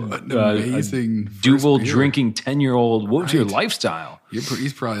amazing Duvel drinking 10-year-old? What was your lifestyle?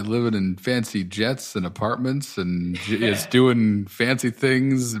 He's probably living in fancy jets and apartments and is doing fancy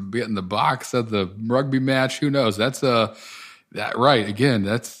things, getting the box at the rugby match. Who knows? That's right. Again,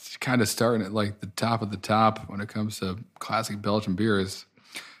 that's kind of starting at like the top of the top when it comes to classic Belgian beers.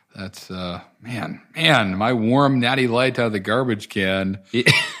 That's man, my warm natty light out of the garbage can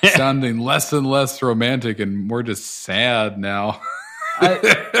sounding less and less romantic and more just sad now.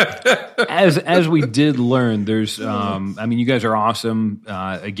 As we did learn, there's you guys are awesome.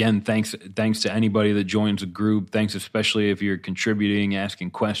 Again, thanks to anybody that joins the group. Thanks especially if you're contributing, asking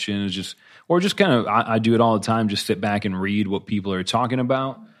questions, just kind of I do it all the time. Just sit back and read what people are talking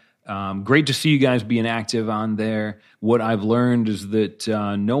about. Great to see you guys being active on there. What I've learned is that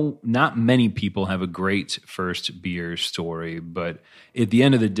not many people have a great first beer story, but at the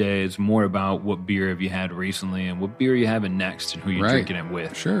end of the day, it's more about what beer have you had recently and what beer you having next and who you're drinking it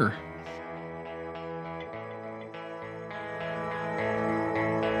with. Sure.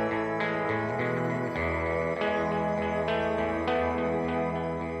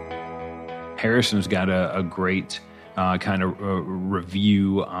 Harrison's got a great kind of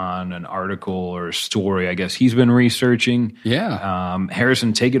review on an article or a story, I guess he's been researching. Yeah.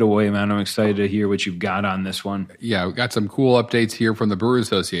 Harrison, take it away, man. I'm excited to hear what you've got on this one. Yeah, we got some cool updates here from the Brewers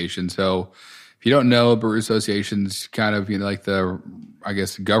Association. So if you don't know, Brewers Association's kind of, like the, I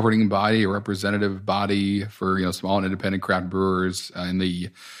guess, governing body or representative body for, small and independent craft brewers in the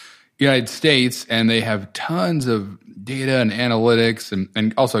United States, and they have tons of data and analytics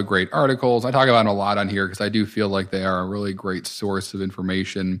and also great articles. I talk about them a lot on here because I do feel like they are a really great source of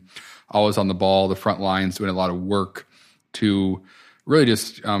information, always on the ball, the front lines, doing a lot of work to really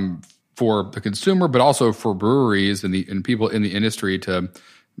just for the consumer, but also for breweries and people in the industry to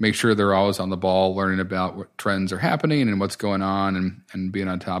make sure they're always on the ball, learning about what trends are happening and what's going on and being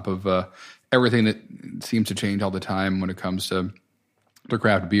on top of everything that seems to change all the time when it comes to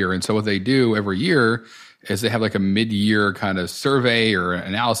craft beer. And so what they do every year is they have like a mid-year kind of survey or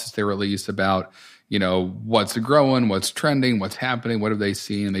analysis they release about, what's growing, what's trending, what's happening, what have they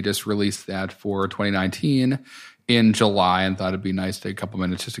seen. And they just released that for 2019 in July and thought it'd be nice to take a couple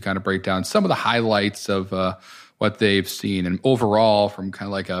minutes just to kind of break down some of the highlights of what they've seen. And overall, from kind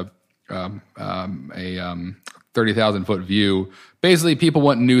of like a 30,000 foot view, basically people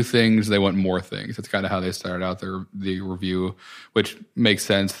want new things, they want more things. That's kind of how they started out the review, which makes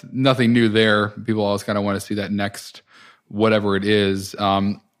sense. Nothing new there. People always kind of want to see that next whatever it is.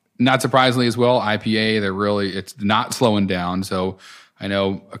 Not surprisingly as well, IPA, it's not slowing down. So I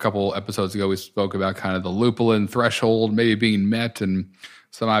know a couple episodes ago we spoke about kind of the lupulin threshold maybe being met and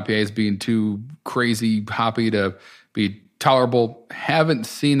some IPAs being too crazy hoppy to be tolerable. Haven't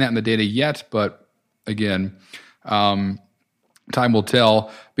seen that in the data yet, but again, time will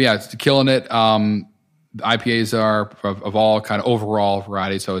tell. But yeah, it's killing it. The IPAs are of all kind of overall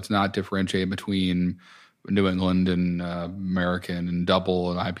variety, so it's not differentiated between New England and American and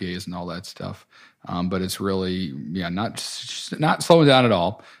double and IPAs and all that stuff. But it's really, not slowing down at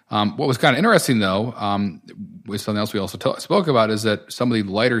all. What was kind of interesting, though, was something else we also spoke about, is that some of the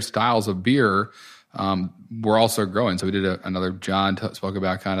lighter styles of beer were also growing. So we did John spoke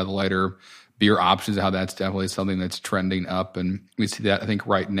about kind of the lighter beer options, how that's definitely something that's trending up. And we see that, I think,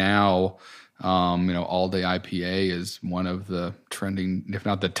 right now, All Day IPA is one of the trending, if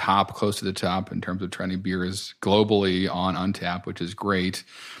not the top, close to the top in terms of trending beers globally on Untappd, which is great.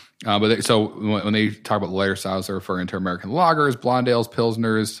 So when they talk about the lighter styles, they're referring to American lagers, blonde ales,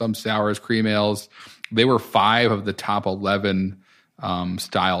 pilsners, some sours, cream ales. They were 5 of the top 11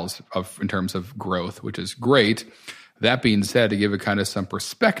 styles in terms of growth, which is great. That being said, to give it kind of some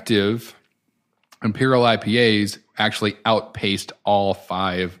perspective, Imperial IPAs actually outpaced all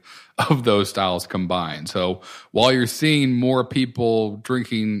 5 of those styles combined. So while you're seeing more people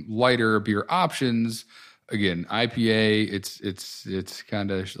drinking lighter beer options, again, IPA, it's kind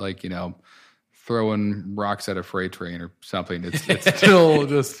of like, throwing rocks at a freight train or something. It's still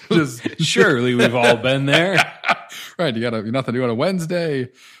just surely we've all been there. Right. You got nothing to do on a Wednesday.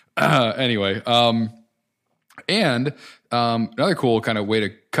 Anyway, and another cool kind of way to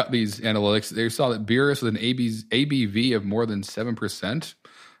cut these analytics, they saw that beers with an ABV of more than 7%,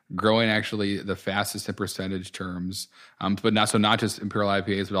 growing actually the fastest in percentage terms. But not just Imperial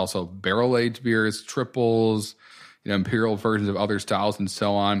IPAs, but also barrel-aged beers, triples, Imperial versions of other styles, and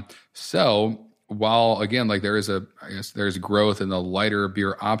so on. So while, again, like there's growth in the lighter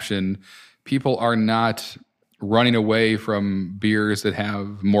beer option, people are not running away from beers that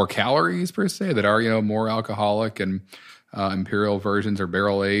have more calories per se, that are, more alcoholic, and Imperial versions or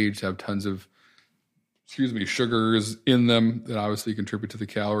barrel aged have tons of, sugars in them that obviously contribute to the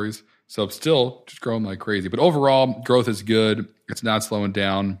calories. So still just growing like crazy. But overall, growth is good. It's not slowing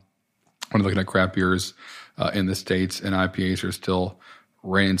down. When looking at craft beers in the States, and IPAs are still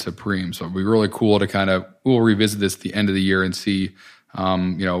reigning supreme. So it'll be really cool to we'll revisit this at the end of the year and see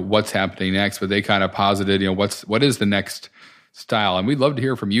what's happening next. But they kind of posited, what is the next style? And we'd love to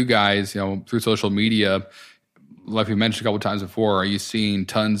hear from you guys, through social media. Like we mentioned a couple of times before, are you seeing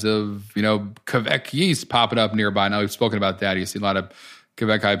tons of, Quebec yeast popping up nearby? Now we've spoken about that. You see a lot of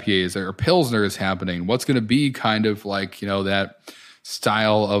Quebec IPAs or Pilsners happening. What's going to be kind of like, that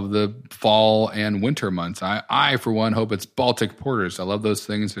style of the fall and winter months? I for one, hope it's Baltic porters. I love those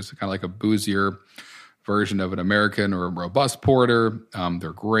things. It's kind of like a boozier version of an American or a robust porter.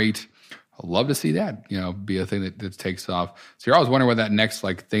 They're great. I'd love to see that, be a thing that takes off. So you're always wondering what that next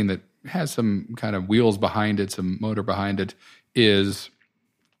thing that has some kind of wheels behind it, some motor behind it is.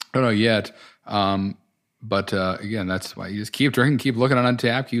 I don't know yet. But again, that's why you just keep drinking, keep looking on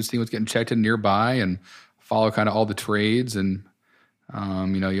Untappd, keep seeing what's getting checked in nearby, and follow kind of all the trades, and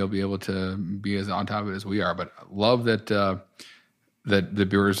you'll be able to be as on top of it as we are. But I love that that the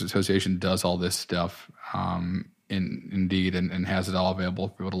Brewers Association does all this stuff, indeed, and has it all available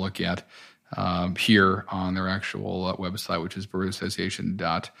for people to look at here on their actual website, which is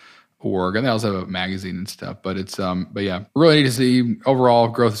brewersassociation.org. And they also have a magazine and stuff. But it's but yeah, really neat to see. Overall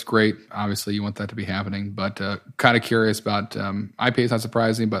growth is great. Obviously, you want that to be happening. But kind of curious about IPA is not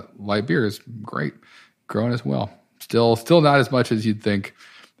surprising, but light beer is great, growing as well. Still not as much as you'd think,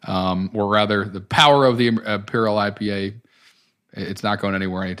 or rather, the power of the Imperial IPA. It's not going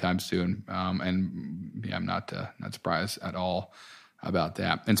anywhere anytime soon, and yeah, I'm not surprised at all about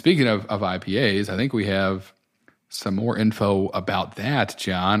that. And speaking of IPAs, I think we have some more info about that,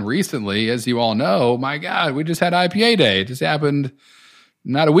 John. Recently, as you all know, my God, we just had IPA Day. It just happened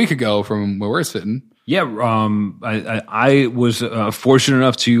not a week ago from where we're sitting. Yeah, I was fortunate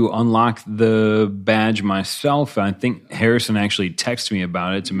enough to unlock the badge myself. I think Harrison actually texted me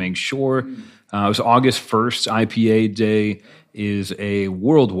about it to make sure. It was August 1st. IPA Day is a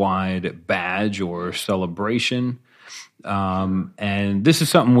worldwide badge or celebration. And this is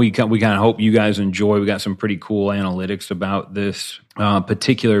something we kind of hope you guys enjoy. We got some pretty cool analytics about this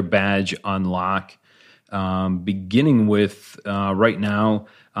particular badge unlock, beginning with right now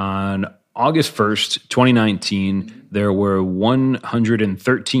on August 1st, 2019, there were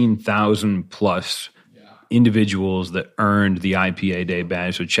 113,000 plus individuals that earned the IPA Day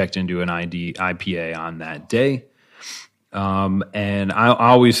badge, so checked into an IPA on that day. And I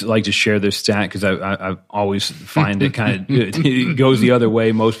always like to share this stat because I always find it kind of it goes the other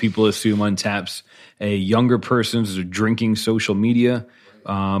way. Most people assume Untappd's a younger person's drinking social media,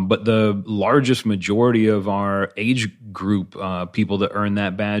 but the largest majority of our age group people that earn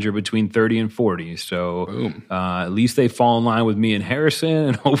that badge are between 30 and 40. So at least they fall in line with me and Harrison,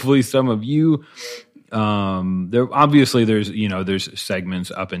 and hopefully some of you. There's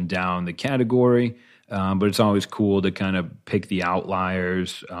segments up and down the category. But it's always cool to kind of pick the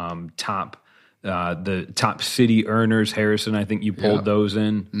outliers, the top city earners. Harrison, I think you pulled those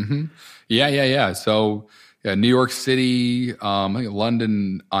in. Mm-hmm. Yeah. So, New York City, I think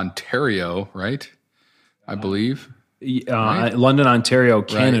London, Ontario, right? I believe. Right? London, Ontario,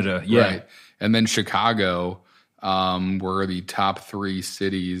 Canada. Right. Yeah. Right. And then Chicago were the top three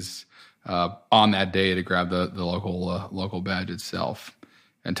cities on that day to grab the local badge itself.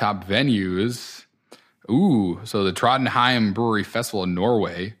 And top venues. So the Trondheim Brewery Festival in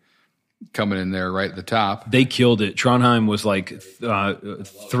Norway coming in there right at the top. They killed it. Trondheim was like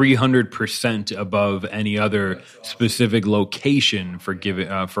 300% above any other specific location for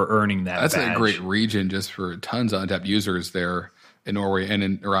earning that That's badge. a great region just for tons of Untappd users there in Norway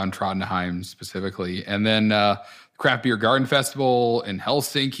and around Trondheim specifically. And then Craft Beer Garden Festival in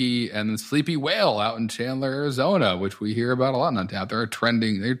Helsinki, and then Sleepy Whale out in Chandler, Arizona, which we hear about a lot on Untappd. They're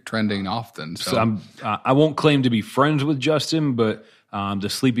trending often. So I won't claim to be friends with Justin, but the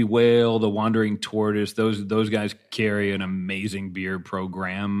Sleepy Whale, the Wandering Tortoise, those guys carry an amazing beer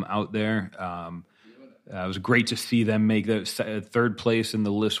program out there. It was great to see them make the third place in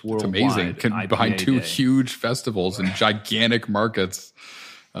the list worldwide. It's amazing. Behind two huge festivals and gigantic markets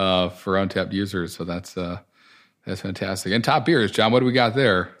for Untappd users. So that's fantastic. And top beers, John, what do we got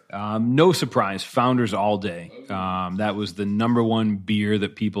there? No surprise, Founders All Day. That was the number one beer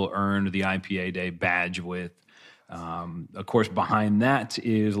that people earned the IPA Day badge with. Of course, behind that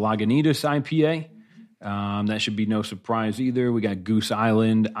is Lagunitas IPA. That should be no surprise either. We got Goose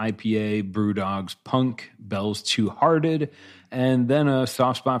Island IPA, Brewdog's Punk, Bell's Two Hearted, and then a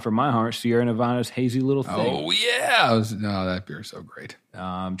soft spot for my heart, Sierra Nevada's Hazy Little Thing. Oh, yeah. That beer's so great.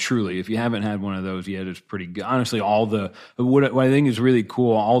 Truly, if you haven't had one of those yet, it's pretty good. Honestly, what I think is really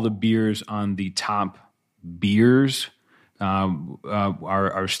cool, all the beers on the top beers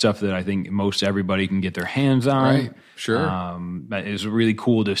are stuff that I think most everybody can get their hands on. Right, sure. That is really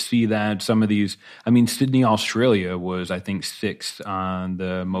cool to see that. Some of these, Sydney, Australia was, I think, 6th on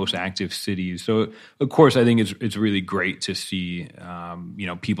the most active cities. So, of course, I think it's really great to see,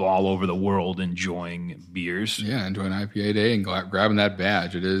 people all over the world enjoying beers. Yeah, enjoying IPA Day and grabbing that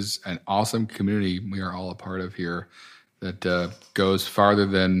badge. It is an awesome community we are all a part of here that goes farther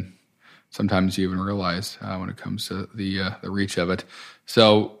than sometimes you even realize when it comes to the reach of it.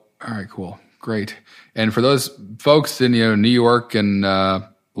 So, all right, cool, great. And for those folks in New York and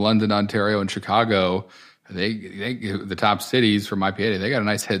London, Ontario, and Chicago, they the top cities from IPA, they got a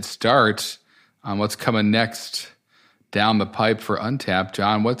nice head start on what's coming next down the pipe for Untapped.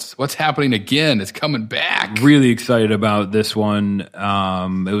 John, what's happening again? It's coming back. Really excited about this one.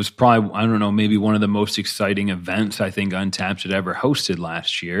 It was probably, I don't know, maybe one of the most exciting events I think Untapped had ever hosted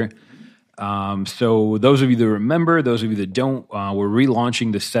last year. So those of you that remember, those of you that don't, we're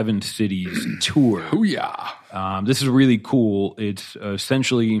relaunching the 7 Cities tour. Oh yeah. This is really cool. It's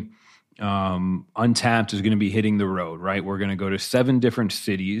essentially Untapped is going to be hitting the road, right? We're going to go to 7 different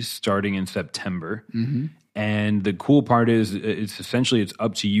cities starting in September. Mm-hmm. And the cool part is it's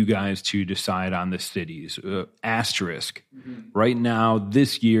up to you guys to decide on the cities. Asterisk. Mm-hmm. Right now,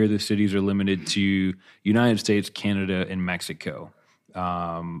 this year, the cities are limited to United States, Canada, and Mexico.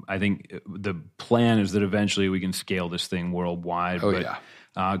 I think the plan is that eventually we can scale this thing worldwide. Oh, yeah.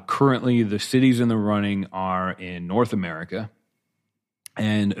 Currently, the cities in the running are in North America.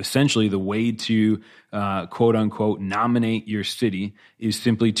 And essentially, the way to quote unquote nominate your city is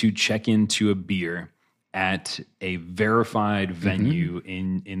simply to check into a beer at a verified venue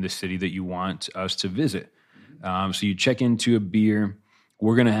in the city that you want us to visit. So you check into a beer.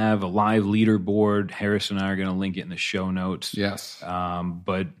 We're going to have a live leaderboard. Harris and I are going to link it in the show notes. Yes.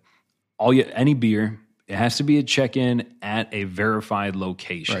 But any beer, it has to be a check-in at a verified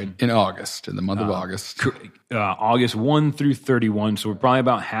location. Right. In August, in the month of August. August 1 through 31. So we're probably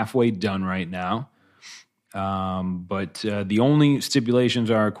about halfway done right now. But the only stipulations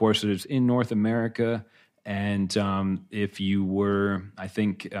are, of course, that it's in North America. And if you were, I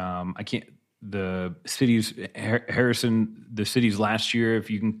think, I can't, the cities, Harrison, the cities last year, if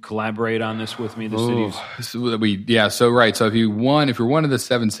you can collaborate on this with me, cities. So if you're one of the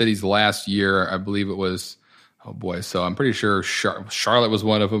 7 cities last year, I believe it was, so I'm pretty sure Charlotte was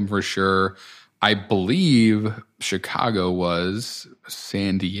one of them for sure. I believe Chicago was,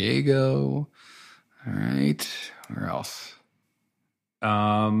 San Diego. All right. Where else?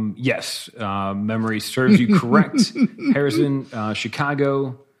 Yes. Memory serves you correct. Harrison,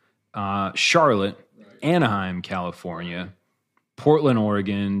 Chicago, Charlotte, Anaheim, California, Portland,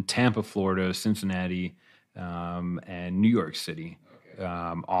 Oregon, Tampa, Florida, Cincinnati, and New York City.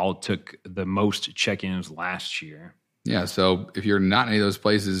 All took the most check-ins last year. Yeah, so if you're not in any of those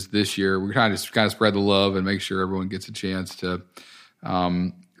places this year, we're trying to kind of spread the love and make sure everyone gets a chance to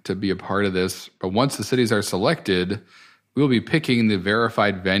be a part of this. But once the cities are selected, we'll be picking the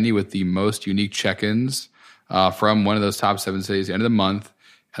verified venue with the most unique check-ins from one of those top 7 cities at the end of the month.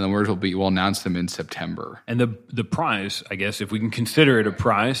 And then we'll announce them in September. And the prize, I guess, if we can consider it a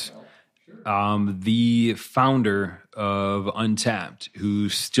prize, the founder of Untapped, who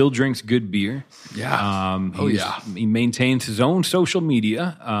still drinks good beer. Yeah. He maintains his own social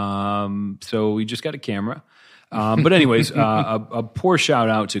media. So we just got a camera. But anyways, a poor shout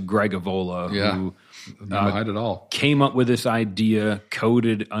out to Greg Avola, who behind it all came up with this idea,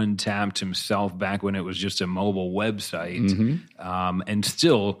 coded Untapped himself back when it was just a mobile website, and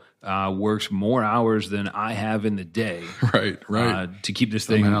still works more hours than I have in the day. Right. To keep this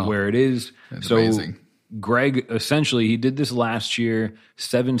thing where it is. That's amazing. Greg, essentially, he did this last year,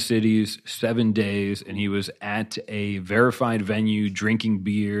 7 cities, 7 days, and he was at a verified venue, drinking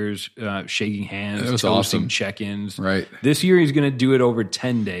beers, shaking hands, toasting awesome. check-ins. Right. This year, he's going to do it over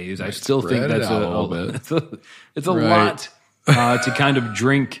 10 days. I still think that's a little bit. It's a lot to kind of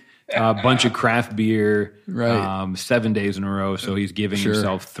drink a bunch of craft beer 7 days in a row. So he's giving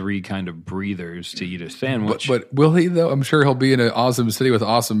himself 3 kind of breathers to eat a sandwich. But will he, though? I'm sure he'll be in an awesome city with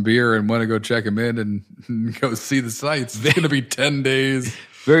awesome beer and want to go check him in and go see the sights. It's going to be 10 days.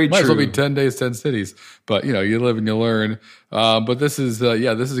 Very Might true. as well be 10 days, 10 cities. But, you live and you learn. But this is going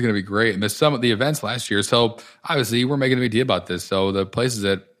to be great. And the events last year. So obviously we're making a big deal about this. So the places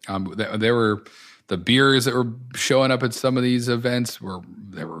that they were, the beers that were showing up at some of these events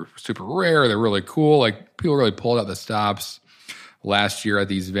they were super rare. They're really cool. Like people really pulled out the stops last year at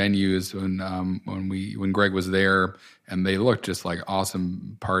these venues when Greg was there, and they looked just like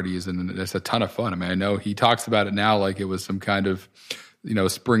awesome parties and it's a ton of fun. I mean, I know he talks about it now like it was some kind of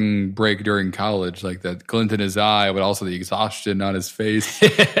spring break during college, like that glint in his eye, but also the exhaustion on his face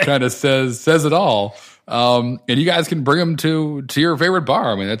kind of says it all. And you guys can bring them to your favorite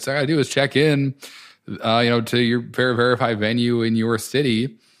bar. I mean, that's all I do is check in, to your verified venue in your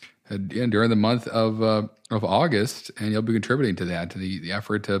city during the month of August, and you'll be contributing to that, to the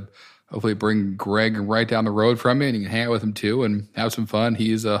effort to hopefully bring Greg right down the road from you, and you can hang out with him too and have some fun.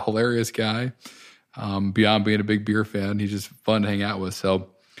 He's a hilarious guy. Beyond being a big beer fan, he's just fun to hang out with. So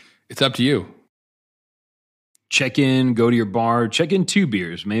it's up to you. check in, go to your bar, check in 2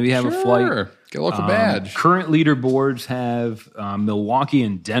 beers, maybe have a flight. Get a local badge. Current leaderboards have Milwaukee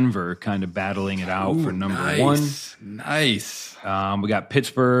and Denver kind of battling it out for number 1. Nice. We got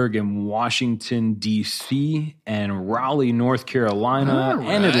Pittsburgh and Washington, D.C., and Raleigh, North Carolina,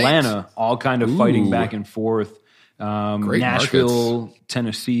 and Atlanta, all kind of fighting back and forth. Great Nashville, markets.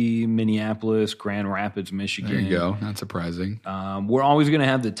 Tennessee, Minneapolis, Grand Rapids, Michigan. There you go. Not surprising. We're always going to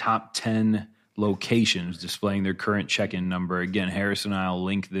have the top 10 locations displaying their current check-in number. Again, Harris and I will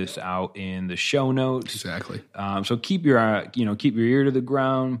link this out in the show notes. Exactly. So keep your ear to the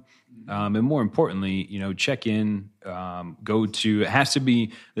ground, and more importantly, check in. Go to it has to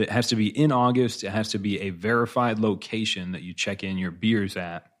be in August. It has to be a verified location that you check in your beers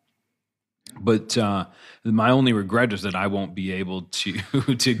at. But my only regret is that I won't be able to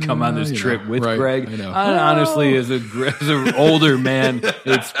come on this trip with Greg. I know. Honestly, as an older man,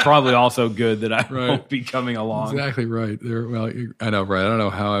 it's probably also good that I won't be coming along. Exactly right. I know, right? I don't know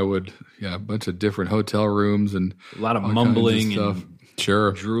how I would. Yeah, a bunch of different hotel rooms and A lot of mumbling stuff. and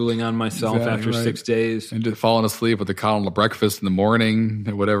Sure. drooling on myself after 6 days. And just falling asleep with the Colonel breakfast in the morning,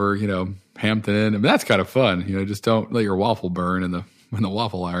 and whatever, Hampton Inn. I mean, that's kind of fun. Just don't let your waffle burn in the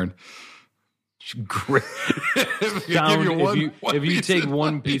waffle iron. Great. If you take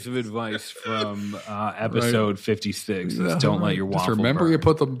one piece of advice from episode 56, it's don't let your waffle Just remember burn. you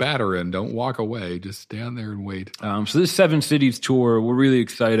put the batter in. Don't walk away. Just stand there and wait. So this 7 cities tour, we're really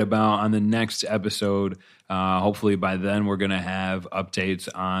excited about. On the next episode, hopefully by then we're going to have updates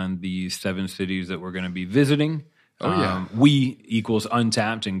on the 7 cities that we're going to be visiting. We equals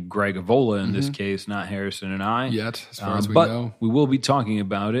Untapped and Greg Avola in this case, not Harrison and I. Yet, as far as we but know. we will be talking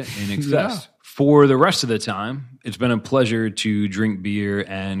about it in excess. For the rest of the time, it's been a pleasure to drink beer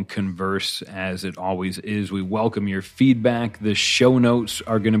and converse as it always is. We welcome your feedback. The show notes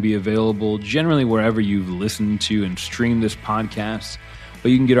are going to be available generally wherever you've listened to and streamed this podcast. But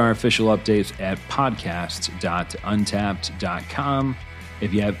you can get our official updates at podcast.untapped.com.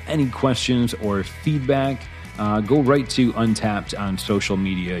 If you have any questions or feedback, go right to Untapped on social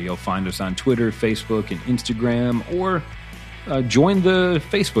media. You'll find us on Twitter, Facebook, and Instagram, or join the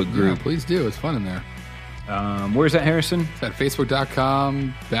Facebook group. Yeah, please do. It's fun in there. Where's that, Harrison? It's at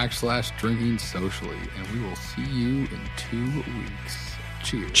facebook.com/drinking socially. And we will see you in 2 weeks.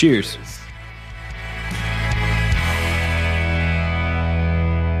 Cheers. Cheers.